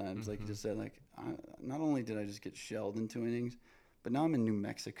sometimes. Like you just said, like not only did I just get shelled in 2 innings, but now I'm in New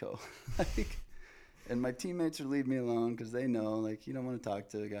Mexico, like, and my teammates are leaving me alone because they know, like, you don't want to talk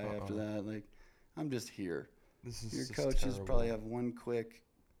to a guy after that. Like, I'm just here. Your coaches terrible. probably have one quick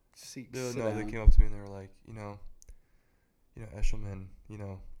sit No, down. they came up to me and they were like, Eshelman,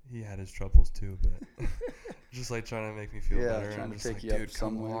 he had his troubles too, but just like trying to make me feel better. Trying I'm to just pick like, you up dude,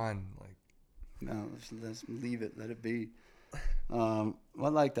 come somewhere. on, like. No, let's leave it. Let it be. I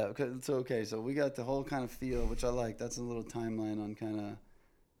like that. Okay. So we got the whole kind of feel, which I like. That's a little timeline on kind of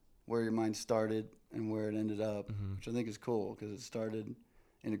where your mind started and where it ended up, which I think is cool because it started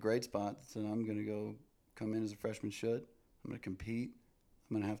in a great spot. So I'm going to come in as a freshman should. I'm going to compete.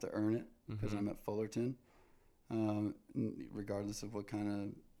 I'm going to have to earn it because I'm at Fullerton, regardless of what kind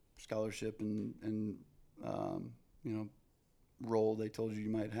of scholarship and role they told you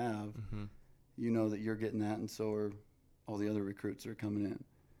might have. You know that you're getting that, and so are all the other recruits that are coming in,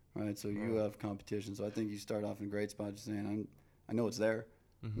 right? So you have competition. So I think you start off in a great spot just saying, I know it's there.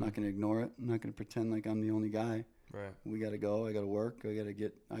 I'm not going to ignore it. I'm not going to pretend like I'm the only guy. Right. We got to go. I got to work. I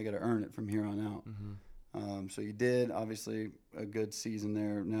got to earn it from here on out. So you did, obviously, a good season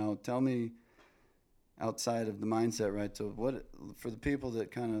there. Now tell me, outside of the mindset, right? So what, for the people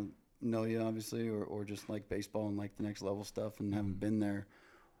that kind of know you, obviously, or just like baseball and like the next level stuff and haven't been there,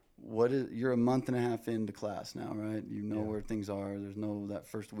 you're a month and a half into class now, right? You know where things are. There's no that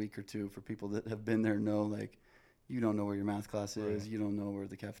first week or two for people that have been there know, like, you don't know where your math class is. You don't know where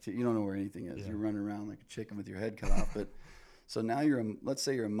the cafeteria, you don't know where anything is. You're running around like a chicken with your head cut off. But so now let's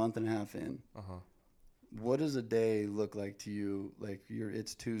say you're a month and a half in. What does a day look like to you? Like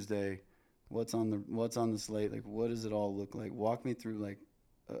it's Tuesday. What's on the slate? Like, what does it all look like? Walk me through like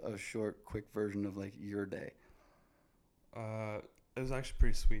a short, quick version of like your day. It was actually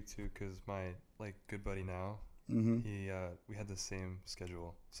pretty sweet too, cause my like good buddy now, we had the same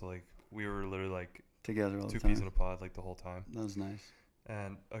schedule. So like we were literally like together all the time. 2 peas in a pod like the whole time. That was nice.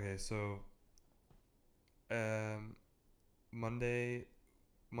 And okay, so Monday,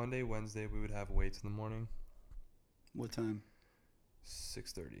 Wednesday we would have weights in the morning. What time?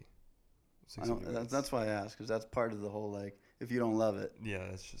 6:30. That's why I asked, because that's part of the whole, like, if you don't love it. Yeah,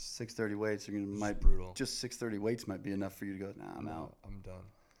 it's just 6:30 weights. brutal. Just 6:30 weights might be enough for you to go. Nah, I'm out. I'm done.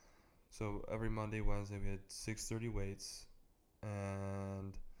 So every Monday, Wednesday we had 6:30 weights,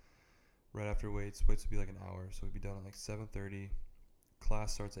 and right after weights would be like an hour, so we'd be done at like 7:30.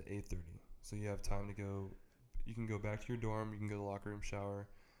 Class starts at 8:30, so you have time to go. You can go back to your dorm. You can go to the locker room, shower,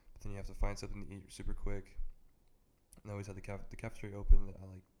 but then you have to find something to eat super quick. And I always had the cafeteria open at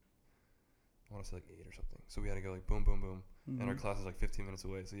like, I want to say like 8 or something. So we had to go like boom, boom, boom. And our class is like 15 minutes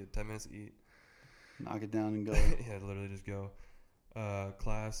away. So you had 10 minutes to eat. Knock it down and go. Yeah, literally just go.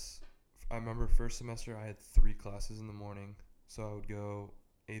 Class, I remember first semester I had 3 classes in the morning. So I would go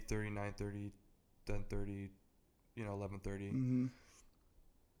 8:30, 9:30, 10:30, 11:30.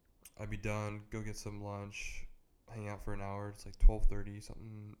 I'd be done, go get some lunch, hang out for an hour. It's like 12:30,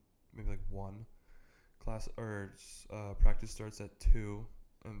 something, maybe like 1. Practice starts at 2,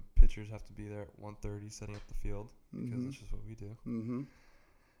 and pitchers have to be there at 1:30 setting up the field, because that's just what we do.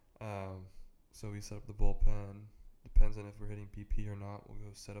 So we set up the bullpen. Depends on if we're hitting BP or not. We'll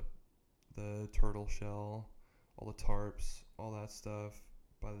go set up the turtle shell, all the tarps, all that stuff.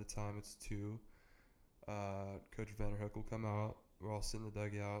 By the time it's 2, Coach Vanderhook will come out. We're all sitting in the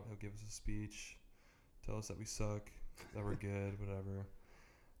dugout. He'll give us a speech, tell us that we suck, that we're good, whatever.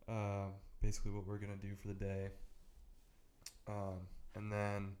 Basically what we're going to do for the day. And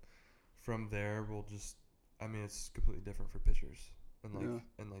then from there, we'll just, it's completely different for pitchers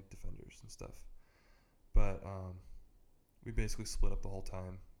and like defenders and stuff. But we basically split up the whole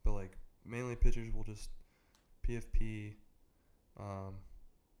time. But like mainly pitchers will just PFP,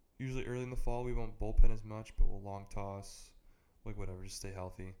 usually early in the fall we won't bullpen as much, but we'll long toss, like whatever, just stay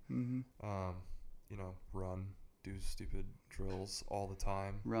healthy. Mm-hmm. Run, do stupid drills all the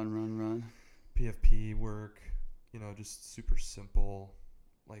time. Run. PFP work, just super simple.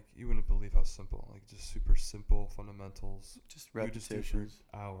 Like you wouldn't believe how simple. Like just super simple fundamentals. Just repetitions. You just do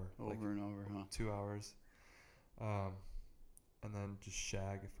for an hour, over and over, huh? 2 hours. And then just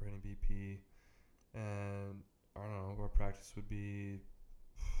shag if we're hitting BP. And I don't know, our practice would be,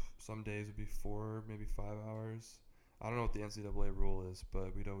 some days would be 4, maybe 5 hours. I don't know what the NCAA rule is,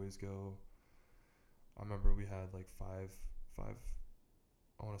 but we'd always go. I remember we had like five.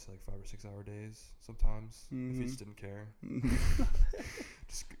 I want to say like 5 or 6 hour days sometimes. If he just didn't care.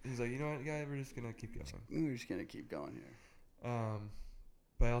 He's like, you know what, guy, we're just gonna keep going. We're just gonna keep going here.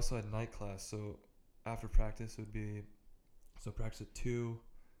 But I also had night class, so after practice it would be, so practice at 2.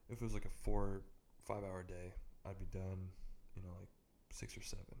 If it was like a 4 or 5 hour day, I'd be done, like 6 or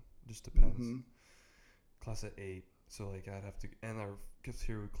 7. Just depends. Mm-hmm. Class at 8, so like I'd have to, and our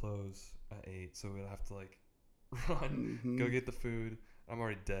cafeteria would close at 8, so we'd have to like run, go get the food. I'm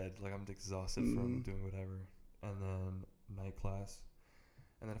already dead, like I'm exhausted from doing whatever. And then night class,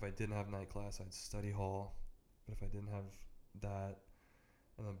 and then if I didn't have night class, I'd study hall. But if I didn't have that,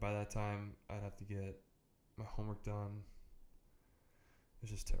 and then by that time I'd have to get my homework done.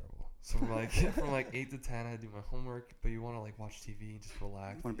 It's just terrible. So from like 8 to 10, I do my homework, but you want to like watch TV and just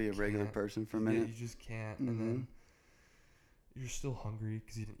relax. Want to be a regular person for a minute? You just can't, and then you're still hungry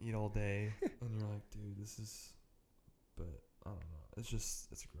because you didn't eat all day, and you're like, dude, this is. But I don't know. It's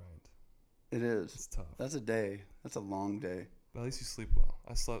a grind. It is. It's tough. That's a day. That's a long day. But at least you sleep well.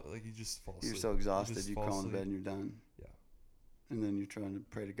 I slept, like, you just fall asleep. You're so exhausted, you crawl in bed and you're done. Yeah. And then you're trying to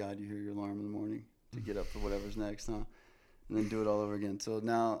pray to God you hear your alarm in the morning to get up for whatever's next, huh? And then do it all over again. So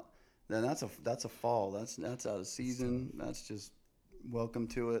now, then that's a fall. That's out of season. That's just welcome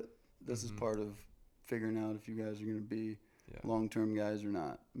to it. This is part of figuring out if you guys are going to be long-term guys or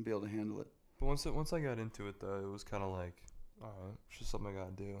not and be able to handle it. But once I got into it, though, it was kind of like, all right, it's just something I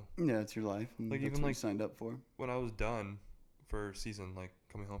got to do. Yeah, it's your life. And like, that's even what like you signed up for. When I was done for season, like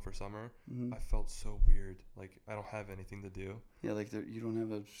coming home for summer, Mm-hmm. I felt so weird. Like I don't have anything to do. Yeah, like you don't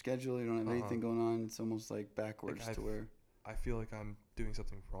have a schedule. You don't have anything going on. It's almost like backwards like to where. I feel like I'm doing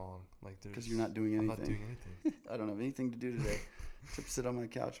something wrong. Like because you're not doing anything. I'm not doing anything. I don't have anything to do today except sit on my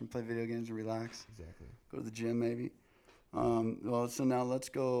couch and play video games and relax. Exactly. Go to the gym maybe. Well, so now let's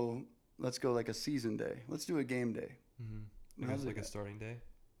go like a season day. Let's do a game day. Mm-hmm. Like a starting day.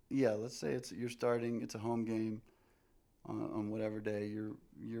 Yeah, let's say you're starting. It's a home game on whatever day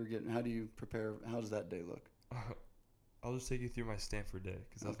you're getting. How do you prepare? How does that day look? I'll just take you through my Stanford day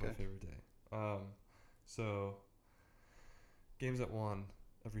because that's my favorite day. So games at 1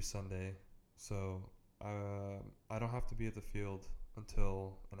 every Sunday. So I don't have to be at the field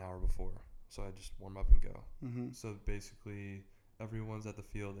until an hour before. So I just warm up and go. Mm-hmm. So basically everyone's at the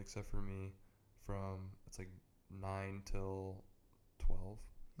field except for me from, it's like 9 till 12.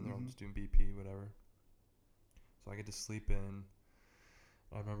 And they're all just doing BP, whatever. So I get to sleep in.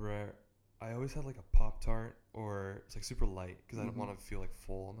 I remember I always had like a Pop-Tart, or it's like super light because I didn't want to feel like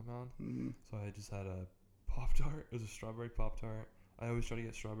full on the mound. Mm-hmm. So I just had a Pop-Tart. It was a strawberry Pop-Tart. I always try to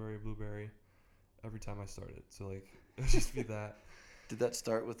get strawberry or blueberry every time I started. So like it would just be that. Did that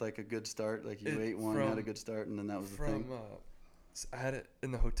start with like a good start? Like you ate one, had a good start, and then that was the thing? I had it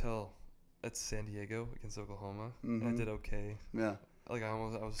in the hotel at San Diego against Oklahoma, and I did okay. Yeah. Like I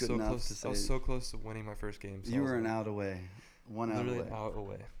was so close. I was so close to winning my first game. So you were an out away, one out away. Literally an out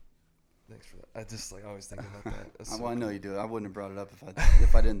away. Thanks for that. I just like always think about that. So I know you do. I wouldn't have brought it up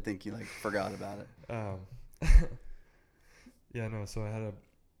if I didn't think you like forgot about it. Yeah, no. So I think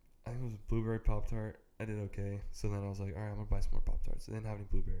it was a blueberry Pop-Tart. I did okay. So then I was like, all right, I'm gonna buy some more Pop-Tarts. I didn't have any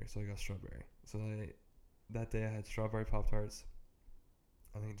blueberry, so I got strawberry. So that day I had strawberry Pop-Tarts.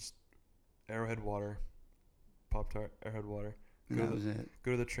 I think just Arrowhead water, Pop-Tart, Arrowhead water. Go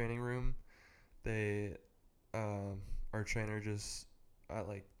to the training room. They, our trainer just at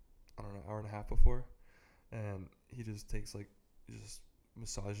like, I don't know, hour and a half before, and he just takes like, just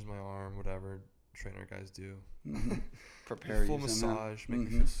massages my arm, whatever trainer guys do. Prepare full you massage, make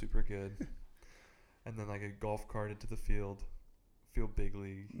me feel super good. And then like a golf cart into the field, feel big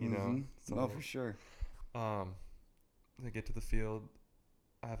league, you know. So, for sure. I get to the field.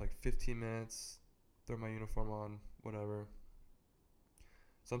 I have like 15 minutes. Throw my uniform on, whatever.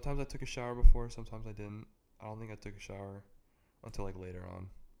 Sometimes I took a shower before. Sometimes I didn't. I don't think I took a shower until like later on.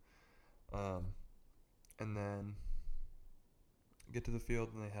 And then get to the field,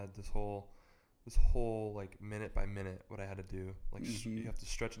 and they had this whole like minute by minute what I had to do. Like you have to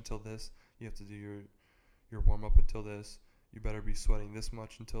stretch until this. You have to do your warm up until this. you better be sweating this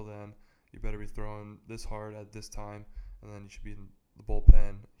much until then. You better be throwing this hard at this time, and then you should be in the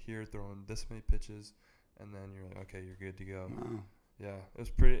bullpen here throwing this many pitches, and then you're like, okay, you're good to go. Wow. Yeah, it's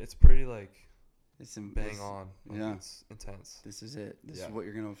pretty like bang on. Like, yeah. it's intense. This is it. This Yeah. is what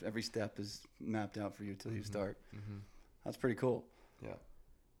you're gonna. Every step is mapped out for you till you start. Mm-hmm. That's pretty cool. Yeah.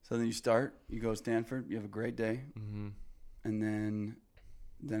 So then you start. You go to Stanford. You have a great day, Mm-hmm. and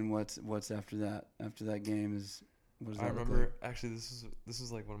then what's after that? After that game is. What does that I look remember like? actually this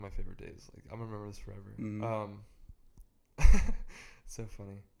is like one of my favorite days. Like I'm gonna remember this forever. Mhm. It's so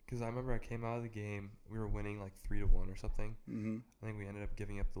funny because I remember I came out of the game. We were winning like 3-1 or something. Mm-hmm. I think we ended up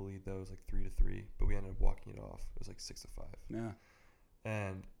giving up the lead though. It was like 3-3, but we ended up walking it off. It was like 6-5, Yeah,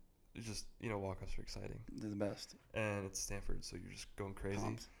 and it's just walk-offs are exciting. they're the best. And it's Stanford, so you're just going crazy.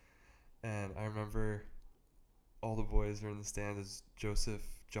 Pumped. And I remember all the boys are in the stands. It's Joseph,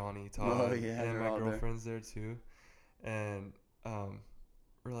 Johnny, Todd, Oh, yeah, and they're my all there. girlfriend's there too. And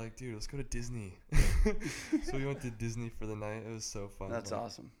we're like, dude, let's go to Disney. So we went to Disney for the night. It was so fun. That's like,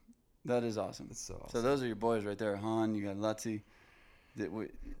 awesome. That is awesome. It's so awesome. So those are your boys right there. Han, you got Lutzy.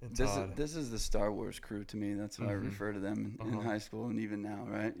 And Todd. This is the Star Wars crew to me. That's how I Mhm. refer to them in Uh-huh. high school and even now,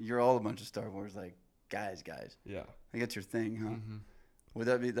 right? You're all a bunch of Star Wars like guys. Yeah. I get your thing, huh? Mm-hmm. Would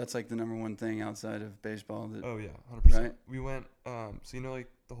that be that's like the number one thing outside of baseball? That Oh, yeah. 100%. Right? We went, so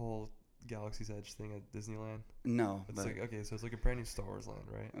like the whole Galaxy's Edge thing at Disneyland? no, It's but like, okay, so it's like a brand new Star Wars land,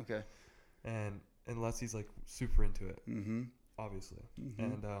 right? okay. And Leslie's like super into it, Mm-hmm. obviously. Mm-hmm.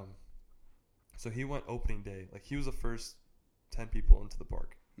 And so he went opening day. Like he was the first 10 people into the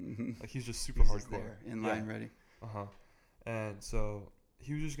park. Mm-hmm. Like he's just super He's hardcore. just there in line ready. Uh-huh. And so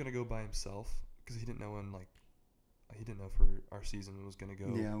he was just going to go by himself because he didn't know for our season was going to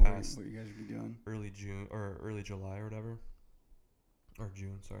go Yeah, past what you guys would be doing? early June or early July or whatever. Or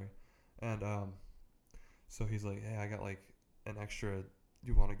June, sorry. And so he's like, "Hey, I got like an extra. Do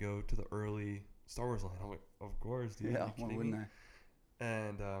you want to go to the early Star Wars line?" I'm like, "Of course, dude. Yeah, Are you why kidding wouldn't me?" I?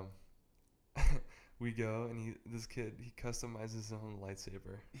 And we go, and this kid customizes his own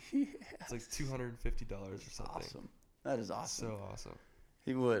lightsaber. It's like $250 or something. Awesome. That is awesome. So awesome.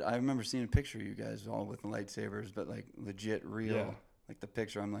 He would. I remember seeing a picture of you guys all with lightsabers, but like legit real. Yeah. Like the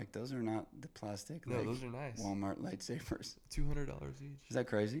picture, I'm like, those are not the plastic. No, like those are nice. Walmart lightsabers. $200 each. Is that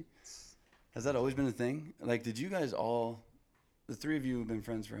crazy? Has that always been a thing? Like, did you guys all, the three of you have been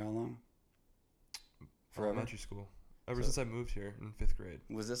friends for how long? Forever? Elementary school. Ever So- since I moved here in 5th grade.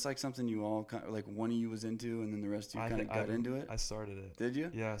 Was this like something you all kind of, like one of you was into and then the rest of you I kind of think got into it? I started it. Did you?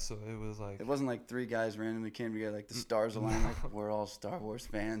 Yeah, so it was like It wasn't like three guys randomly came together, like the stars aligned, like we're all Star Wars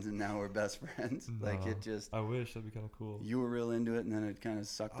fans and now we're best friends. Like No. it just, I wish that'd be kind of cool. you were real into it and then it kind of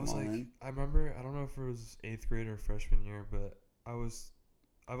sucked I them was all like, in. I remember, I don't know if it was 8th grade or freshman year, but I've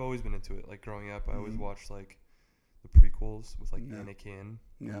always been into it. Like growing up, I always Mhm. watched like the prequels with like Yeah. Anakin.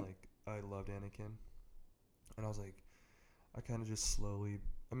 Yeah. And, like I loved Anakin, and I was like, I kind of just slowly.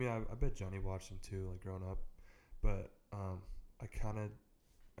 I mean, I bet Johnny watched them too, like growing up, but I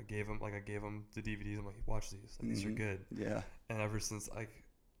gave him the DVDs. I'm like, watch these. Like these are Mhm. good. Yeah. And ever since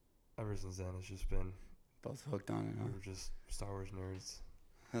then, it's just been Both hooked on it, huh? we were just Star Wars nerds.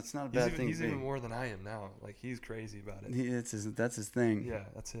 That's not a bad thing. He's to even be. more than I am now. Like he's crazy about it. That's his thing. Yeah,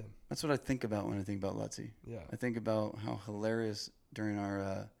 that's him. That's what I think about when I think about Lutzy. Yeah. I think about how hilarious during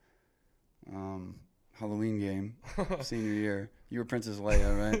our Halloween game senior year. You were Princess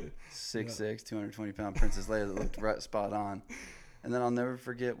Leia, right? 6'6", 220-pound Princess Leia that looked right spot on. And then I'll never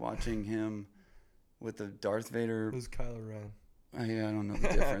forget watching him with the Darth It Vader. was Kylo Ren. Yeah, I don't know the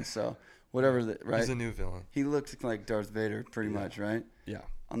difference. So whatever, right? He's a new villain. He looked like Darth Vader pretty Yeah. much, right? Yeah.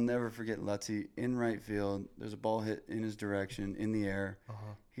 I'll never forget Lutzy in right field. There's a ball hit in his direction in the air.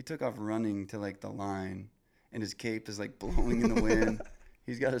 Uh-huh. He took off running to like the line, and his cape is like blowing in the wind.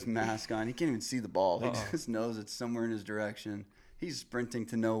 He's got his mask on. He can't even see the ball. He just knows it's somewhere in his direction. He's sprinting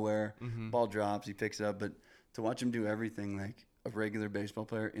to nowhere. Mm-hmm. Ball drops. He picks it up. But to watch him do everything like a regular baseball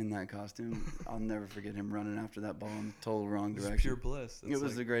player in that costume, I'll never forget him running after that ball in the total wrong It was direction. pure bliss. It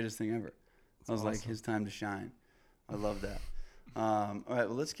was the greatest thing ever. I was like, awesome. his time to shine. I love that. All right,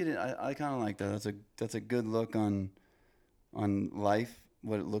 well, let's get in. I kind of like that. That's a good look on life,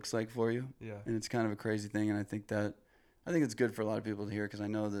 what it looks like for you, Yeah. and it's kind of a crazy thing. And I think it's good for a lot of people to hear because I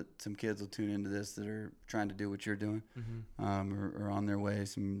know that some kids will tune into this that are trying to do what you're doing, Mm-hmm. or on their way.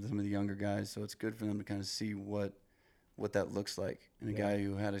 Some of the younger guys, so it's good for them to kind of see what that looks like. And a Yeah. guy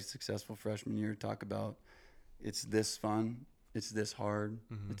who had a successful freshman year talk about it's this fun, it's this hard,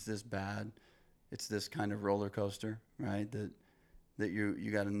 Mm-hmm. it's this bad, it's this kind of roller coaster, right? That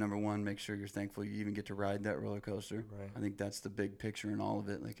you got to, number one, make sure you're thankful you even get to ride that roller coaster. Right. I think that's the big picture in all of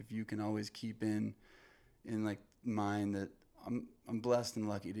it. Like if you can always keep in like mind that I'm blessed and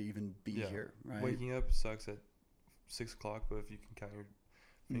lucky to even be Yeah. here, right? Waking up sucks at 6 o'clock, but if you can count your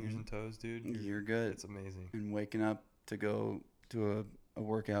fingers Mhm. and toes, dude, You're good. it's amazing. And waking up to go to a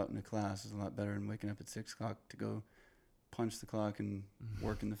workout in a class is a lot better than waking up at 6 o'clock to go punch the clock and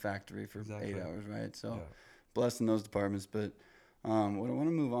work in the factory for Exactly. 8 hours, right? So Yeah. blessed in those departments. But what I want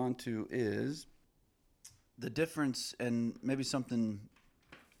to move on to is the difference and maybe something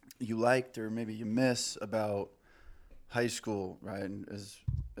you liked or maybe you miss about high school, right? And as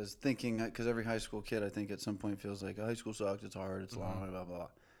thinking, because every high school kid, I think at some point feels like high school sucks, it's hard, it's long, blah, blah.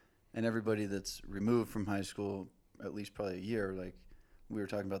 And everybody that's removed from high school, at least probably a year, like we were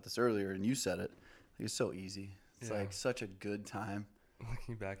talking about this earlier and you said it, like, it's so easy. It's Yeah. like such a good time.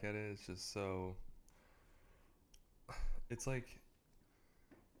 Looking back at it, it's just so. It's like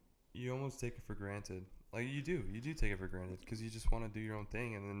you almost take it for granted. Like you do take it for granted because you just want to do your own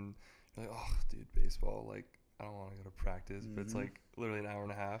thing, and then you're like, oh, dude, baseball. Like I don't want to go to practice, but it's like literally an hour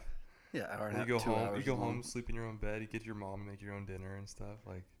and a half. Yeah, hour and a And half, you go 2 home. hours You go long. home, sleep in your own bed. You get your mom to make your own dinner and stuff.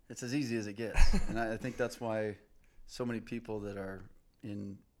 Like It's as easy as it gets. And I think that's why so many people that are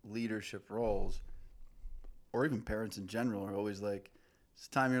in leadership roles or even parents in general are always like, it's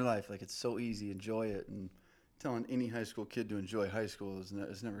the time of your life. Like, it's so easy. Enjoy it. And telling any high school kid to enjoy high school is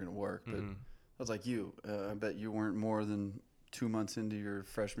never going to work. But I was like you. I bet you weren't more than 2 months into your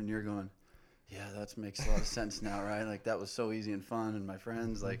freshman year going, yeah, that makes a lot of sense now, right? Like, that was so easy and fun. And my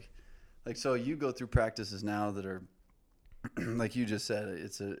friends, like so you go through practices now that are, like you just said,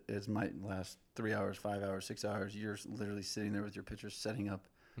 it might last 3 hours, 5 hours, 6 hours. You're literally sitting there with your pitchers setting up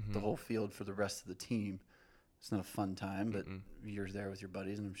the whole field for the rest of the team. It's not a fun time, but you're there with your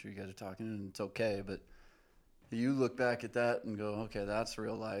buddies, and I'm sure you guys are talking, and it's okay. But you look back at that and go, okay, that's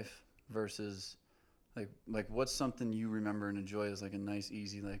real life versus like what's something you remember and enjoy as like a nice,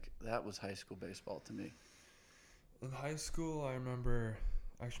 easy, like that was high school baseball to me. in high school, I remember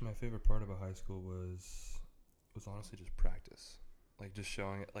actually my favorite part about high school was honestly just practice, like just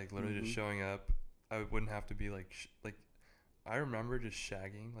showing like literally just showing up. I wouldn't have to be like I remember just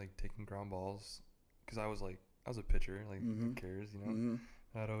shagging, like taking ground balls, because I was a pitcher, like who cares, you know? Mm-hmm.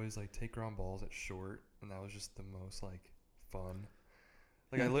 I'd always like take ground balls at short, and that was just the most like fun.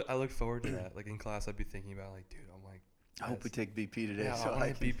 Like Yeah. I look forward to that. Like in class, I'd be thinking about like, dude, I'm like, I hope we take BP today. yeah, so I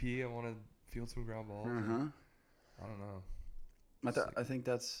want to can... BP. I want to field some ground balls. I don't know. I think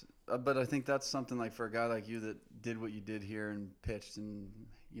that's, but I think that's something like for a guy like you that did what you did here and pitched, and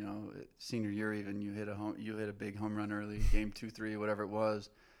you know, senior year even you hit a big home run early, game 2, 3, whatever it was.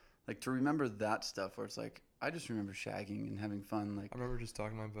 Like to remember that stuff where it's like I just remember shagging and having fun. Like I remember just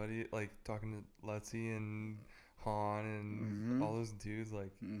talking to my buddy, like talking to Lutzy and Han and all those dudes,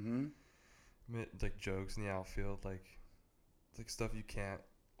 like like jokes in the outfield, like it's like stuff you can't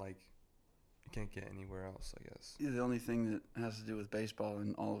get anywhere else, I guess. the only thing that has to do with baseball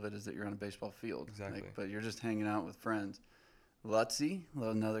and all of it is that you're on a baseball field. Exactly. But you're just hanging out with friends. Lutzy,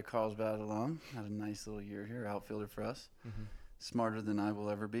 another Carlsbad alum, had a nice little year here, outfielder for us. Smarter than I will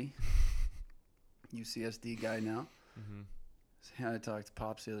ever be. UCSD guy now. I talked to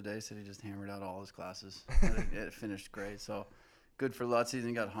Pops the other day, said he just hammered out all his classes. It finished great. So good for Lutzy. Then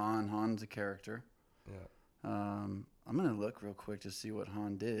you got Han. Han's a character. Yeah. I'm going to look real quick to see what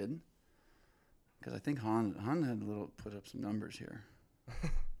Han did. Because I think Han had put up some numbers here.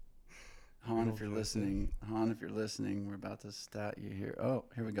 Han, if you're listening, we're about to stat you here. Oh,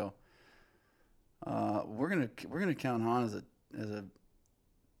 here we go. We're gonna count Han as a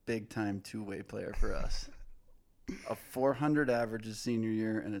big time 2-way player for us. A 400 average his senior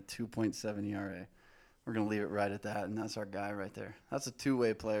year and a 2.7 ERA. We're gonna leave it right at that, and that's our guy right there. That's a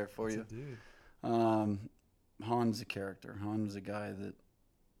 2-way player for That's you. a dude. Han's a character. Han was a guy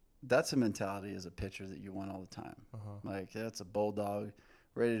that's a mentality as a pitcher that you want all the time. Like that's a bulldog,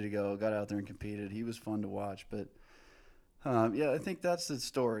 ready to go. Got out there and competed. He was fun to watch, but. I think that's the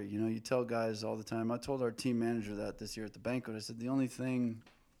story. You know, you tell guys all the time. I told our team manager that this year at the banquet. I said, the only thing,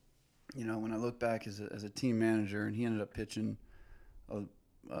 you know, when I look back as a team manager, and he ended up pitching an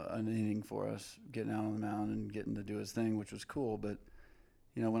inning for us, getting out on the mound and getting to do his thing, which was cool. But,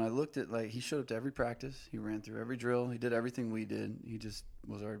 you know, when I looked at, like, he showed up to every practice. He ran through every drill. He did everything we did. He just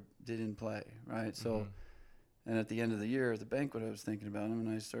didn't play, right? So, and at the end of the year at the banquet, I was thinking about him,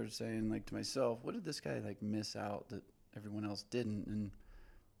 and I started saying, like, to myself, what did this guy, like, miss out that everyone else didn't? And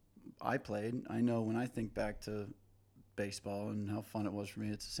I played. I know when I think back to baseball and how fun it was for me,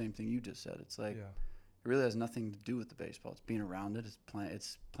 it's the same thing you just said. It's like it really has nothing to do with the baseball. It's being around it. It's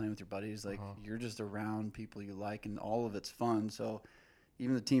playing with your buddies. Like you're just around people you like, and all of it's fun. So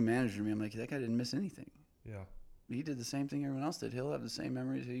even the team manager to me, I'm like, that guy didn't miss anything. Yeah. He did the same thing everyone else did. He'll have the same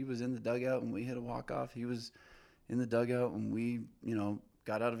memories. He was in the dugout when we hit a walk-off. He was in the dugout when we,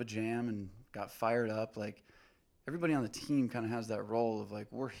 got out of a jam and got fired up, like everybody on the team kind of has that role of like,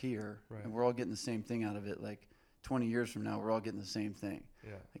 we're here Right. and we're all getting the same thing out of it. Like 20 years from now, we're all getting the same thing.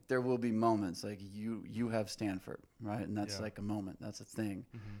 Yeah. Like there will be moments like you have Stanford, right? And that's Yeah. like a moment. That's a thing.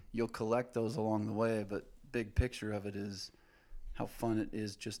 Mm-hmm. You'll collect those along the way, but big picture of it is how fun it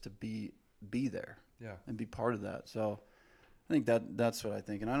is just to be there Yeah. and be part of that. So I think that's what I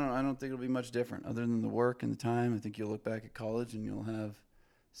think. And I don't think it'll be much different other than the work and the time. I think you'll look back at college and you'll have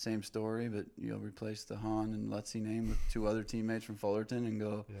same story, but you'll replace the Hahn and Lutzy name with 2 other teammates from Fullerton and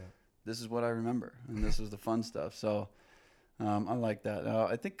go, Yeah. this is what I remember, and this was the fun stuff. So I like that.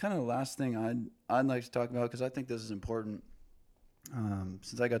 I think kind of the last thing I'd like to talk about, because I think this is important,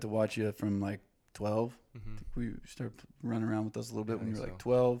 since I got to watch you from like 12. Mm-hmm. We started running around with us a little bit I when you think were like so.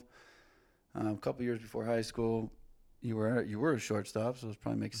 12. A couple years before high school, you were a shortstop, so it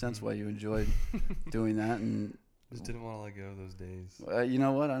probably makes sense Mhm. why you enjoyed doing that. And Just didn't want to let go of those days. you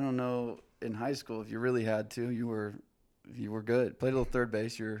know what? I don't know. In high school, if you really had to, you were good. Played a little third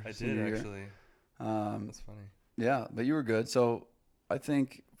base your I did senior year. actually. Um, That's funny. yeah, but you were good. So I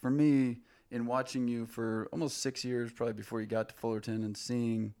think for me, in watching you for almost 6 years, probably before you got to Fullerton, and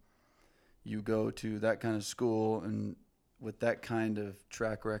seeing you go to that kind of school and with that kind of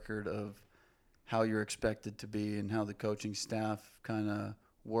track record of how you're expected to be and how the coaching staff kind of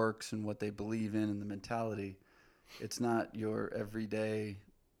works and what they believe in and the mentality, it's not your everyday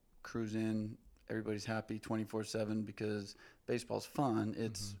cruise in, everybody's happy 24/7 because baseball's fun.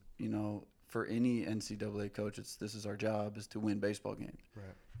 It's, for any NCAA coach, this is our job, is to win baseball games.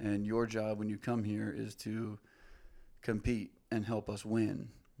 Right. And your job when you come here is to compete and help us win,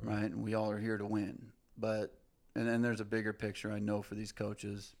 right? And we all are here to win. But and there's a bigger picture I know for these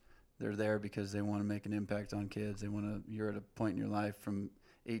coaches. They're there because they want to make an impact on kids. You're at a point in your life from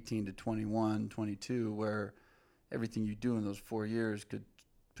 18 to 21, 22 where everything you do in those 4 years could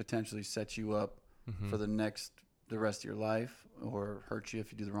potentially set you up Mm-hmm. for the rest of your life or hurt you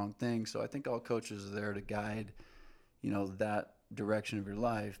if you do the wrong thing. So I think all coaches are there to guide, that direction of your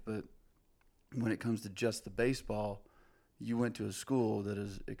life. But when it comes to just the baseball, you went to a school that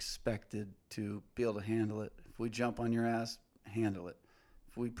is expected to be able to handle it. If we jump on your ass, handle it.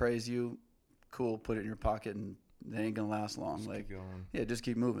 If we praise you, cool, put it in your pocket, and they ain't gonna last long. Just like, keep going. yeah, just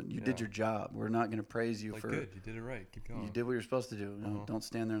keep moving. You did Yeah. your job. We're not gonna praise you Like, for good. You did it right. Keep going. you did what you're supposed to do. Uh-huh. Don't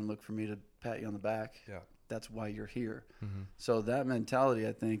stand there and look for me to pat you on the back. Yeah. That's why you're here. Mm-hmm. So that mentality,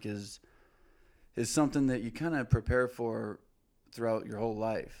 I think, is something that you kind of prepare for throughout your whole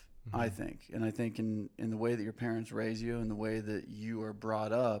life. Mm-hmm. I think, and I think in the way that your parents raise you and the way that you are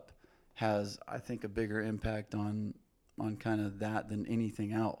brought up has, I think, a bigger impact on kind of that than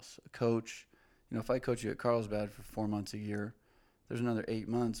anything else. A coach, if I coach you at Carlsbad for 4 months a year, there's another 8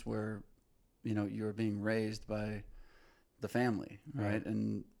 months where, you're being raised by the family, right?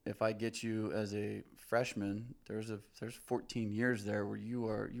 And if I get you as a freshman, there's 14 years there where you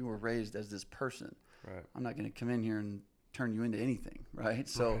were raised as this person. Right. I'm not going to come in here and turn you into anything, right?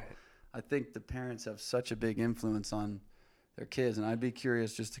 So Right. I think the parents have such a big influence on their kids, and I'd be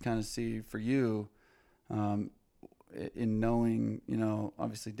curious just to kind of see for you, in knowing,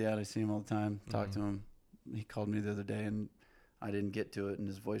 obviously Dad, I see him all the time, talk to him. He called me the other day, and I didn't get to it, and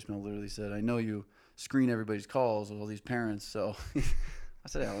his voicemail literally said, "I know you screen everybody's calls with all these parents," so I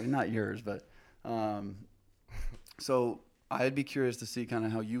said, "Oh, not yours," but so I'd be curious to see kind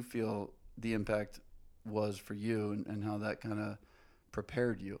of how you feel the impact was for you and how that kind of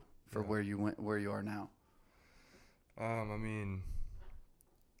prepared you for Yeah. where you are now. I mean,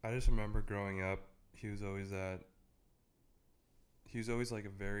 I just remember growing up, he was always like a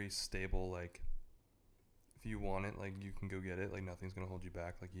very stable, like, if you want it, like, you can go get it, like, nothing's gonna hold you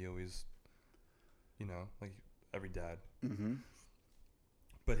back. Like, he always, like every dad. Mm-hmm.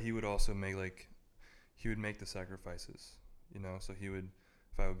 But he would also he would make the sacrifices, so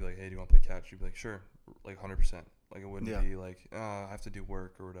if I would be like, hey, do you want to play catch? He'd be like, sure, like 100%. Like, it wouldn't be like, I have to do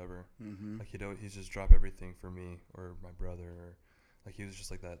work or whatever. Mm-hmm. Like, he'd just drop everything for me or my brother, or like, he was just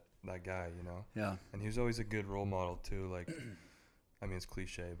like that guy, Yeah. And he was always a good role model too. Like, I mean, it's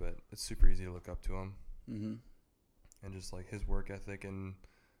cliche, but it's super easy to look up to him. Mm-hmm. And just like his work ethic and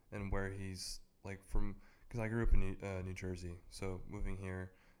where he's like from, because I grew up in New Jersey, so moving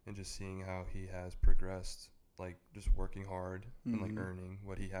here and just seeing how he has progressed, like just working hard and like earning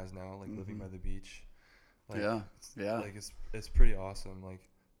what he has now, like living by the beach. Like, Yeah. Like it's pretty awesome. Like,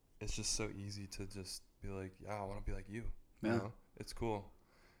 it's just so easy to just be like, yeah, I want to be like you. Yeah. You know? It's cool.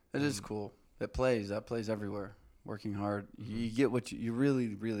 It is cool. That plays everywhere. Working hard, you get what you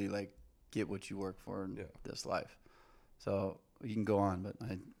really, really like. Get what you work for in this life. So you can go on, but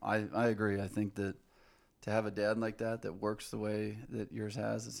I agree. I think that to have a dad like that works the way that yours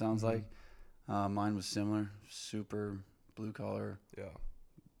has, it sounds Mhm. like. Mine was similar, super blue collar. Yeah.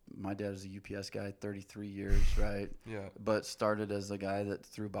 My dad was a UPS guy, 33 years, right? Yeah. But started as a guy that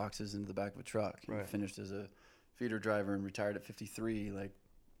threw boxes into the back of a truck and Right. finished as a feeder driver and retired at 53. Like,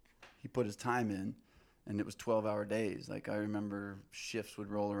 he put his time in, and it was 12-hour days. Like, I remember shifts would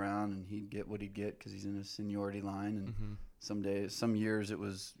roll around and he'd get what he'd get because he's in a seniority line. And Mhm. some days, some years it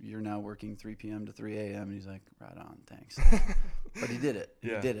was, you're now working 3 p.m. to 3 a.m. And he's like, right on, thanks. But he did it.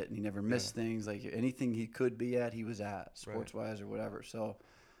 Yeah. He did it. And he never missed things. Like, anything he could be at, he was at, sports-wise or whatever. So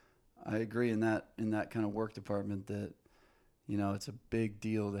I agree in that kind of work department that, you know, it's a big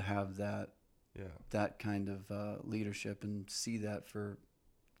deal to have that kind of leadership and see that for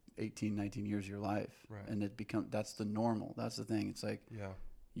 18, 19 years of your life. Right. And that's the normal. That's the thing. It's like, Yeah.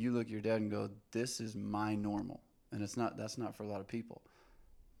 you look at your dad and go, this is my normal. And that's not for a lot of people.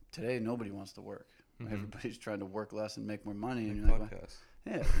 Today, nobody wants to work. Mhm. Everybody's trying to work less and make more money. And Make you're like, podcasts.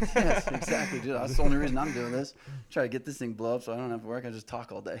 yeah, yes, exactly, dude. That's the only reason I'm doing this. Try to get this thing blow up so I don't have to work. I just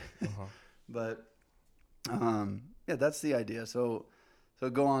talk all day. Uh-huh. But yeah, that's the idea. So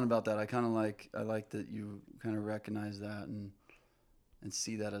go on about that. I like that you kind of recognize that and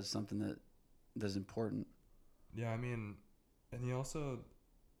see that as something that's important. Yeah, I mean, and he also,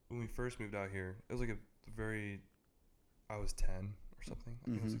 when we first moved out here, it was like I was 10 or something. I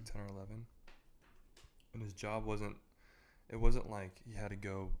think it was like 10 or 11. And his job it wasn't like he had to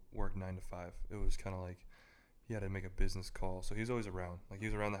go work 9 to 5. It was kind of like he had to make a business call. So he's always around. Like, he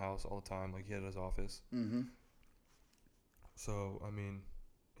was around the house all the time. Like, he had his office. Mm-hmm. So, I mean,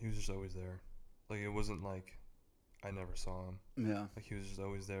 he was just always there. Like, it wasn't like I never saw him. Yeah. Like, he was just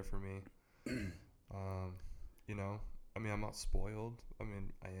always there for me. You know, I mean, I'm not spoiled. I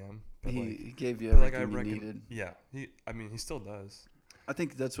mean, I am. But He gave you but everything you needed. Yeah. He still does. I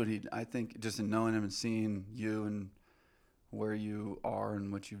think that's what I think just in knowing him and seeing you and where you are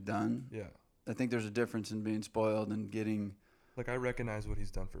and what you've done. Yeah. I think there's a difference in being spoiled and getting. Like, I recognize what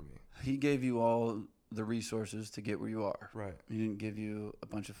he's done for me. He gave you all the resources to get where you are. Right. He didn't give you a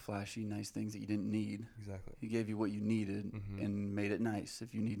bunch of flashy, nice things that you didn't need. Exactly. He gave you what you needed Mhm. and made it nice.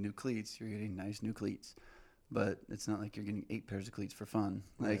 If you need new cleats, you're getting nice new cleats. But it's not like you're getting 8 pairs of cleats for fun.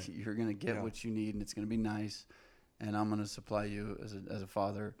 Like, Right. you're going to get Yeah. what you need, and it's going to be nice. And I'm going to supply you as a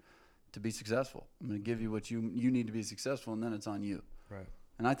father to be successful. I'm going to give you what you need to be successful, and then it's on you. Right.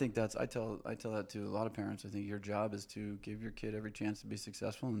 And I think I tell that to a lot of parents. I think your job is to give your kid every chance to be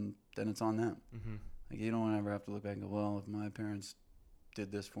successful, and then it's on them. Mm-hmm. Like, you don't ever have to look back and go, well, if my parents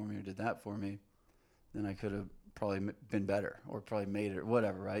did this for me or did that for me, then I could have probably been better or probably made it or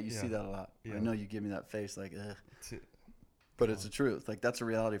whatever, right? You see that a lot. Yeah. I know you give me that face like, ugh. But it's the truth. Like, that's a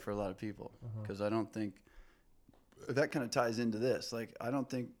reality for a lot of people. Because I don't think that kind of ties into this. Like, I don't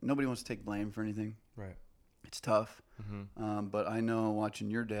think nobody wants to take blame for anything. Right. It's tough. Mm-hmm. But I know watching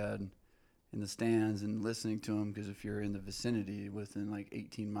your dad in the stands and listening to him, because if you're in the vicinity within like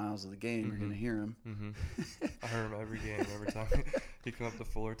 18 miles of the game, you're going to hear him. Mm-hmm. I heard him every game, every time he come up to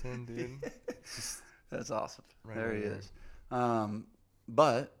Fullerton, dude. That's awesome. Right there he there. is.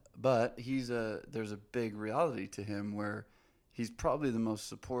 But there's a big reality to him where he's probably the most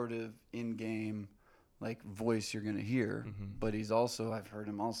supportive in-game like voice you're going to hear. Mm-hmm. But I've heard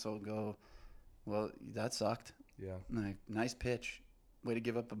him also go, well, that sucked. Yeah. Like, nice pitch. Way to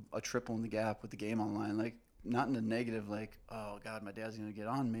give up a triple in the gap with the game on line. Like, not in a negative, like, oh, God, my dad's going to get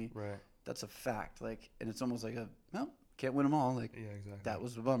on me. Right. That's a fact. Like, and it's almost like can't win them all. Like, Yeah, exactly. that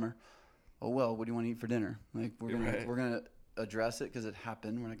was a bummer. Oh, well, what do you want to eat for dinner? Like, we're Right. gonna address it because it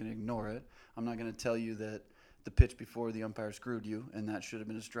happened. We're not going to ignore it. I'm not going to tell you that the pitch before the umpire screwed you and that should have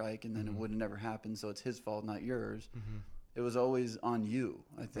been a strike and then it would have never happened, so it's his fault, not yours. Mm-hmm. It was always on you,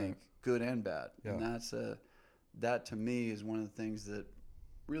 I think, good and bad. Yeah. And that to me is one of the things that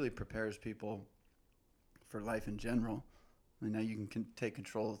really prepares people for life in general. I mean, now you can take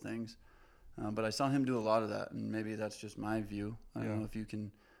control of things. But I saw him do a lot of that, and maybe that's just my view. I don't know if you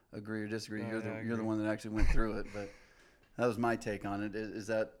can agree or disagree. No, You're the one that actually went through it, but that was my take on it. Is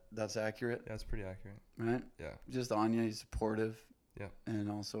that's accurate? Yeah, it's pretty accurate. Right? Yeah. Just Anya, he's supportive. Yeah. And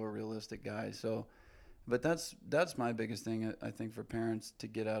also a realistic guy. So, but that's my biggest thing, I think, for parents to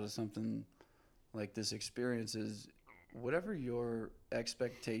get out of something like this experience is whatever your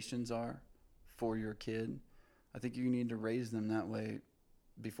expectations are for your kid, I think you need to raise them that way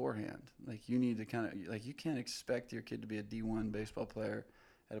beforehand. Like, you need to kind of, like, you can't expect your kid to be a D1 baseball player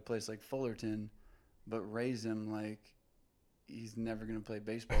at a place like Fullerton, but raise him like he's never going to play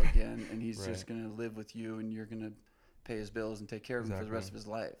baseball again and he's just going to live with you and you're going to pay his bills and take care of him for the rest of his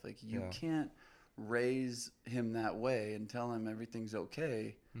life. Like, you can't raise him that way and tell him everything's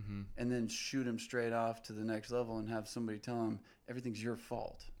okay, Mm-hmm. and then shoot him straight off to the next level and have somebody tell him everything's your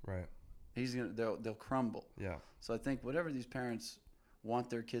fault. Right. They'll crumble. Yeah. So I think whatever these parents want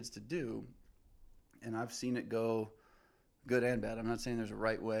their kids to do, and I've seen it go good and bad. I'm not saying there's a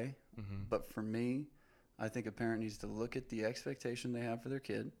right way, Mm-hmm. but for me, I think a parent needs to look at the expectation they have for their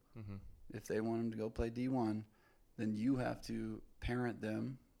kid. Mm-hmm. If they want them to go play D1, then you have to parent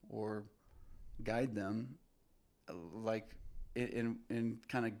them or guide them, like in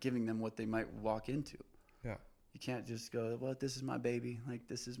kind of giving them what they might walk into. Yeah. You can't just go, well, this is my baby. Like,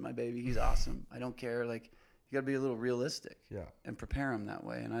 this is my baby. He's awesome. I don't care. Like, you got to be a little realistic Yeah. and prepare them that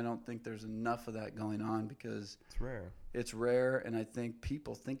way. And I don't think there's enough of that going on because It's rare. it's rare. And I think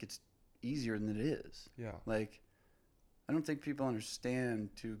people think it's easier than it is. Yeah. Like, I don't think people understand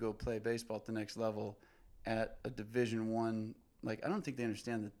to go play baseball at the next level at a Division I. Like, I don't think they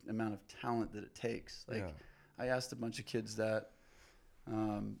understand the amount of talent that it takes. Like, yeah. I asked a bunch of kids that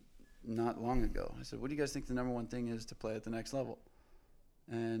not long ago. I said, what do you guys think the number one thing is to play at the next level?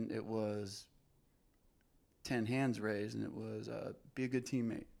 And it was 10 hands raised, and it was be a good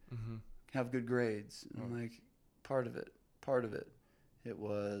teammate, Mm-hmm. have good grades. And I'm like, part of it. It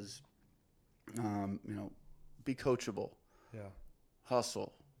was, be coachable, Yeah.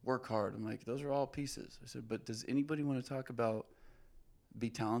 hustle, work hard. I'm like, those are all pieces. I said, but does anybody want to talk about be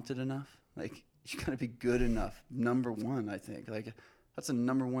talented enough? Like, you got to be good enough. Number one, I think. Like, that's a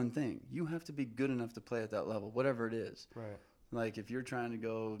number one thing. You have to be good enough to play at that level, whatever it is. Right. Like, if you're trying to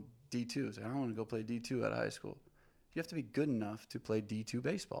go D2, say, I want to go play D2 at high school. You have to be good enough to play D2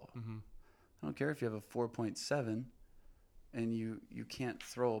 baseball. Mm-hmm. I don't care if you have a 4.7 and you can't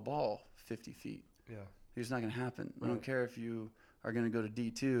throw a ball 50 feet. Yeah. It's not going to happen. I Right. don't care if you are going to go to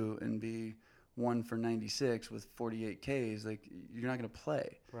D2 and be 1 for 96 with 48 Ks. Like, you're not going to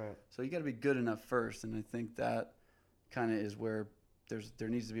play. Right. So you got to be good enough first, and I think that kind of is where there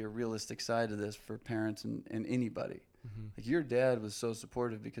needs to be a realistic side to this for parents and anybody. Mm-hmm. Like, your dad was so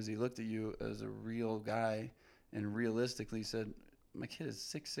supportive because he looked at you as a real guy and realistically said, my kid is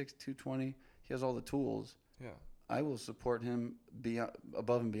 6'6", 220. He has all the tools. Yeah. I will support him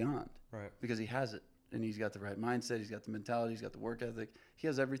above and beyond Right. because he has it. And he's got the right mindset. He's got the mentality. He's got the work ethic. He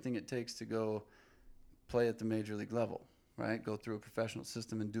has everything it takes to go play at the major league level, right? Go through a professional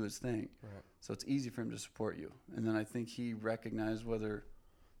system and do his thing. Right. So it's easy for him to support you. And then I think he recognized whether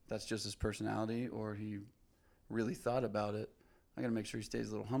that's just his personality or he really thought about it. I got to make sure he stays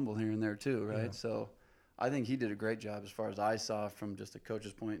a little humble here and there too, right? Yeah. So I think he did a great job as far as I saw from just a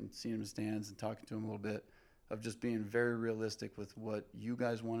coach's point and seeing him in the stands and talking to him a little bit of just being very realistic with what you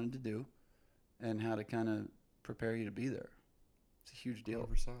guys wanted to do and how to kind of prepare you to be there. It's a huge deal.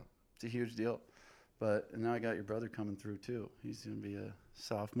 100%. It's a huge deal. But and now I got your brother coming through too. He's going to be a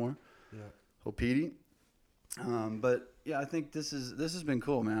sophomore. Yeah. Oh, Petey. But yeah, I think this has been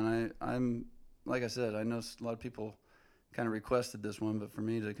cool, man. I'm like I said, I know a lot of people kind of requested this one, but for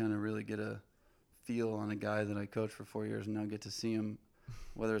me to kind of really get a feel on a guy that I coached for 4 years and now get to see him,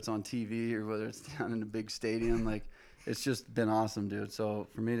 whether it's on TV or whether it's down in a big stadium, like it's just been awesome, dude. So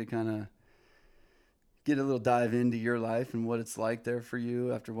for me to kind of get a little dive into your life and what it's like there for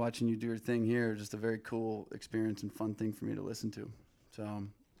you after watching you do your thing here, just a very cool experience and fun thing for me to listen to. So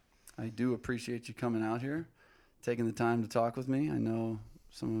I do appreciate you coming out here, taking the time to talk with me. I know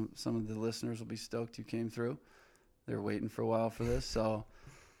some of the listeners will be stoked you came through. They're waiting for a while for this. So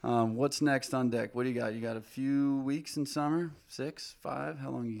what's next on deck? What do you got? You got a few weeks in summer? 6, 5? How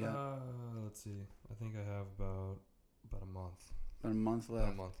long you got? Let's see. I think I have about a month. About a month left.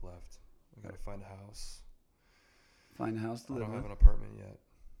 About a month left. I gotta find a house. Find a house to I live don't with? have an apartment yet.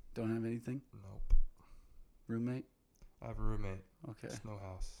 Don't have anything? Nope. Roommate? I have a roommate. Okay. Just no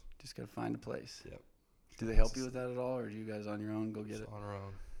house. Just got to find a place. Yep. Do they help you with that at all, or do you guys on your own go get Just it? on our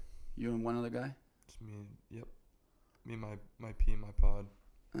own. You and one other guy? Just me. Yep. Me, my pea, my pod.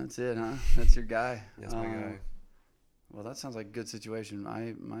 That's it, huh? That's your guy. That's my guy. Well, that sounds like a good situation.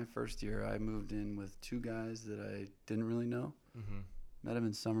 My first year, I moved in with 2 guys that I didn't really know. Mm-hmm. Met them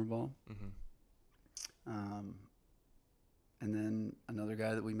in summer ball. Mm-hmm. And then another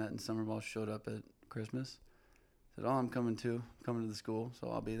guy that we met in summer ball showed up at Christmas. Said, "Oh, I'm coming to the school, so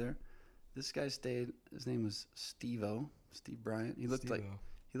I'll be there." This guy stayed. His name was Steve Bryant. He looked like Steve-O.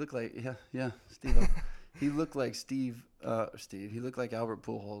 He looked like Steve. He looked like Albert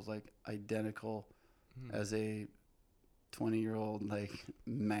Pujols, like identical as a 20-year-old like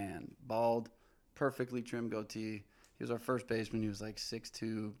man, bald, perfectly trimmed goatee. He was our first baseman. He was like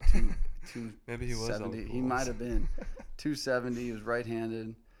 6'2", 2 Maybe he was 70. Albert He Pujols. might have been 270. He was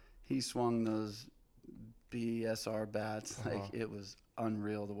right-handed. He swung those BSR bats like it was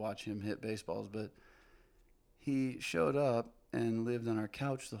unreal to watch him hit baseballs. But he showed up and lived on our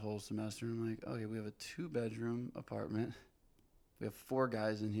couch the whole semester. I'm like, okay, we have a 2-bedroom apartment. We have 4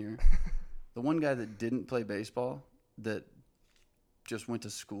 guys in here. The one guy that didn't play baseball, that just went to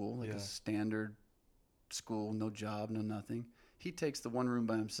school, like a standard school, no job, no nothing. He takes the one room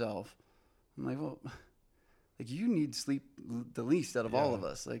by himself. I'm like, well, like you need sleep the least out of all of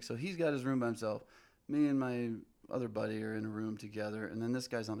us. Like, so he's got his room by himself. Me and my other buddy are in a room together, and then this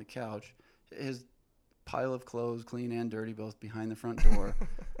guy's on the couch. His pile of clothes, clean and dirty, both behind the front door.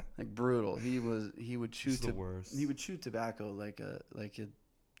 Like brutal. He would chew the worst. He would chew tobacco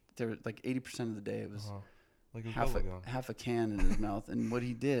there was like 80% of the day it was like half a can in his mouth. And what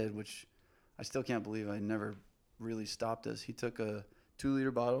he did, which I still can't believe I never really stopped this, he took a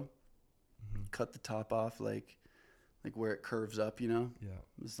 2-liter bottle, cut the top off like where it curves up, you know? Yeah.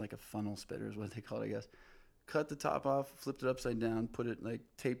 It's like a funnel spitter is what they call it, I guess. Cut the top off, flipped it upside down, put it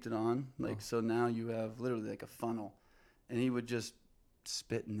taped it on, so now you have literally like a funnel. And he would just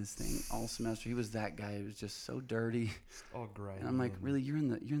spit in this thing all semester. He was that guy. He was just so dirty. Just all grimy. And I'm like, really, you're in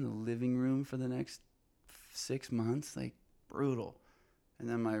the living room for the next 6 months? Like, brutal. And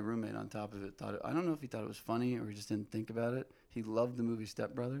then my roommate on top of it I don't know if he thought it was funny or he just didn't think about it. He loved the movie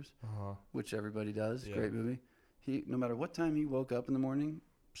Step Brothers, which everybody does. Yeah. Great movie. No matter what time he woke up in the morning,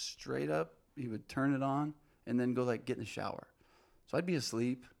 straight up, he would turn it on and then go get in the shower. So I'd be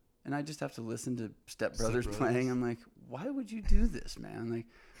asleep and I'd just have to listen to Step Brothers playing. I'm like, why would you do this, man?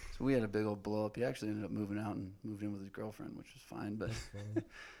 So we had a big old blow up. He actually ended up moving out and moved in with his girlfriend, which was fine. But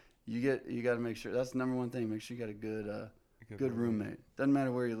you got to make sure, that's the number one thing. Make sure you got a good roommate. Doesn't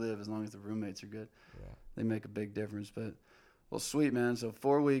matter where you live as long as the roommates are good. Yeah. They make a big difference. But well, sweet, man. So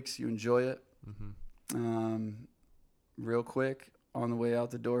 4 weeks, you enjoy it. Real quick, on the way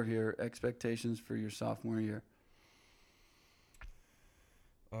out the door here, expectations for your sophomore year.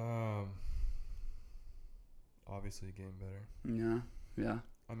 Obviously getting better. Yeah.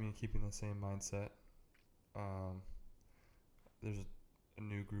 I mean, keeping the same mindset. There's a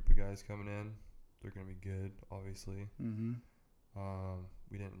new group of guys coming in. They're gonna be good, obviously.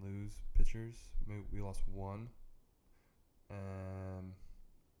 We didn't lose pitchers. We lost one.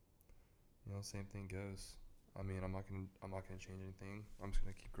 Same thing goes. I mean, I'm not gonna change anything. I'm just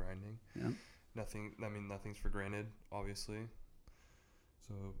gonna keep grinding. Yeah. Nothing's for granted, obviously.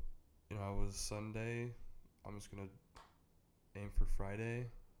 So, it was Sunday. I'm just gonna aim for Friday.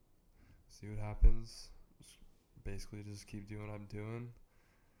 See what happens. Basically, just keep doing what I'm doing.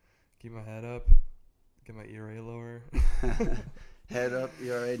 Keep my head up. Get my ERA lower. Head up,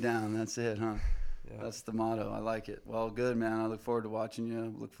 ERA down. That's it, huh? Yeah. That's the motto. I like it. Well, good, man. I look forward to watching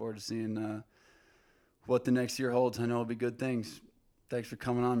you. Look forward to seeing what the next year holds. I know it'll be good things. Thanks for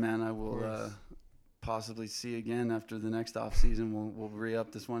coming on, man. I will possibly see you again after the next off season. We'll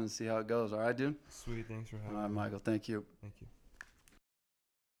re-up this one and see how it goes. All right, dude? Sweet. Thanks for having me. All right, Michael. Thank you. Thank you.